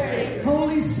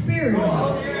 Holy Spirit,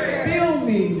 fill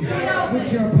me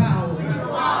with your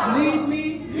power. Lead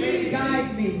me,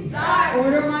 guide me,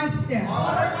 order my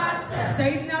steps.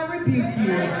 Satan, I rebuke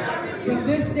you. From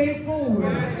this day forward,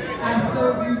 I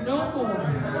serve you no more.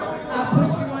 I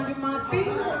put you under my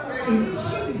feet in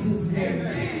Jesus' name.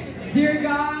 Dear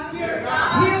God,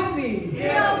 heal me,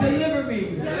 deliver me,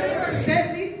 set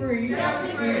me free.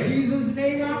 In Jesus'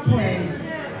 name I pray.